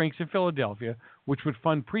sugary drinks in Philadelphia, which would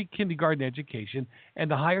fund pre-kindergarten education, and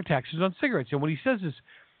the higher taxes on cigarettes. And what he says is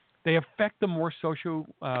they affect the more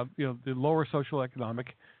the lower socioeconomic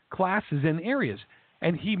classes and areas.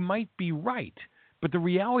 And he might be right. But the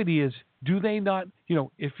reality is, do they not,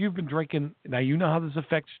 if you've been drinking, now you know how this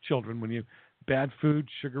affects children when you, bad food,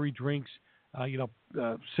 sugary drinks,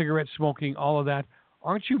 cigarette smoking, all of that.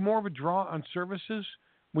 Aren't you more of a draw on services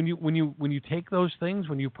when you take those things,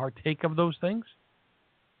 when you partake of those things?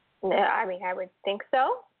 No, I would think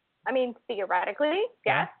so. Theoretically,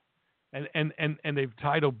 yes. Yeah. And they've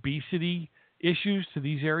tied obesity issues to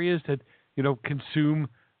these areas that consume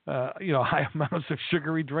high amounts of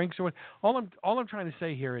sugary drinks. Or all I'm trying to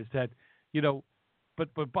say here is that but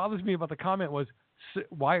what bothers me about the comment was,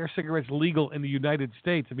 why are cigarettes legal in the United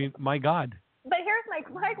States? My God. But here's my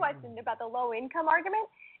question about the low income argument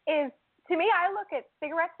is, to me, I look at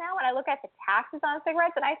cigarettes now and I look at the taxes on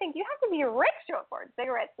cigarettes, and I think you have to be rich to afford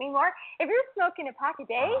cigarettes anymore. If you're smoking a pack a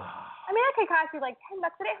day, that could cost you like $10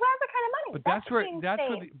 a day. Who has that kind of money? But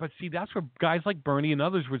that's where guys like Bernie and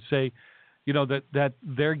others would say, that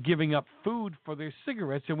they're giving up food for their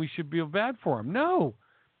cigarettes and we should feel bad for them. No,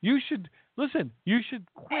 you should quit.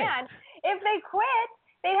 And if they quit,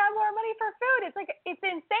 they'd have more money for food. It's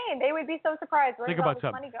insane. They would be so surprised. Where does all this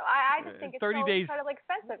money go? I just think it's 30 days, incredibly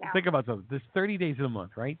expensive now. Think about something. There's 30 days in a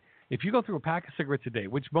month, right? If you go through a pack of cigarettes a day,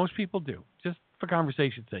 which most people do, just for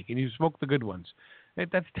conversation's sake, and you smoke the good ones,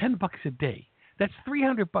 that's $10 a day. That's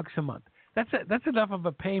 $300 a month. That's enough of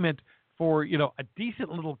a payment for a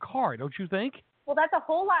decent little car, don't you think? Well, that's a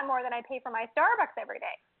whole lot more than I pay for my Starbucks every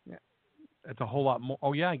day. Yeah. That's a whole lot more.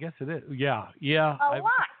 Oh yeah, I guess it is. Yeah. A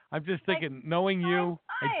lot. I'm just thinking, knowing you,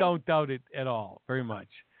 I don't doubt it at all, very much.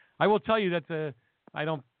 I will tell you I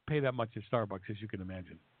don't pay that much at Starbucks, as you can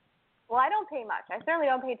imagine. Well, I don't pay much. I certainly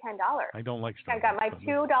don't pay $10. I don't like Starbucks. I got my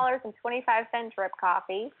 $2.25 drip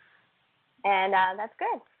coffee, and that's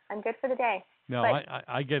good. I'm good for the day. No,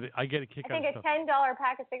 I get it. I get a kick out of I think a $10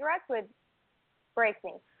 pack of cigarettes would break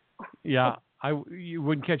me. Yeah, you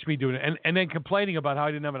wouldn't catch me doing it. And then complaining about how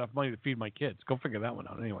I didn't have enough money to feed my kids. Go figure that one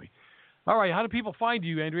out anyway. All right, how do people find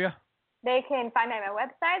you, Andrea? They can find me on my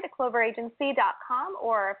website, thecloveragency.com,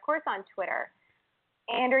 or, of course, on Twitter.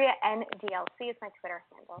 Andrea NDLC is my Twitter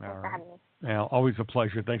handle. Thanks for having me. Well, always a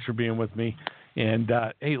pleasure. Thanks for being with me. And,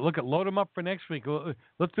 hey, load them up for next week.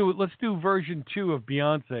 Let's do version 2 of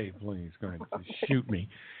Beyonce, please. Go ahead. Shoot me.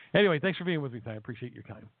 Anyway, thanks for being with me tonight. I appreciate your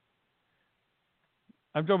time.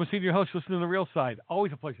 I'm Joe Messina, your host. Listen to The Real Side.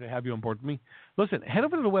 Always a pleasure to have you on board with me. Listen, head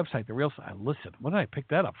over to the website, The Real Side. Listen, where did I pick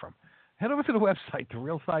that up from? Head over to the website,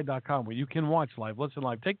 TheRealSide.com, where you can watch live, listen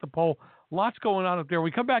live, take the poll. Lots going on up there.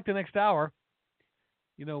 We come back the next hour.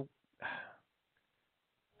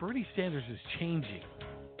 Bernie Sanders is changing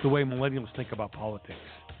the way millennials think about politics.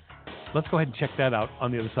 Let's go ahead and check that out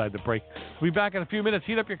on the other side of the break. We'll be back in a few minutes.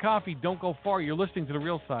 Heat up your coffee. Don't go far. You're listening to The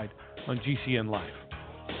Real Side on GCN Live.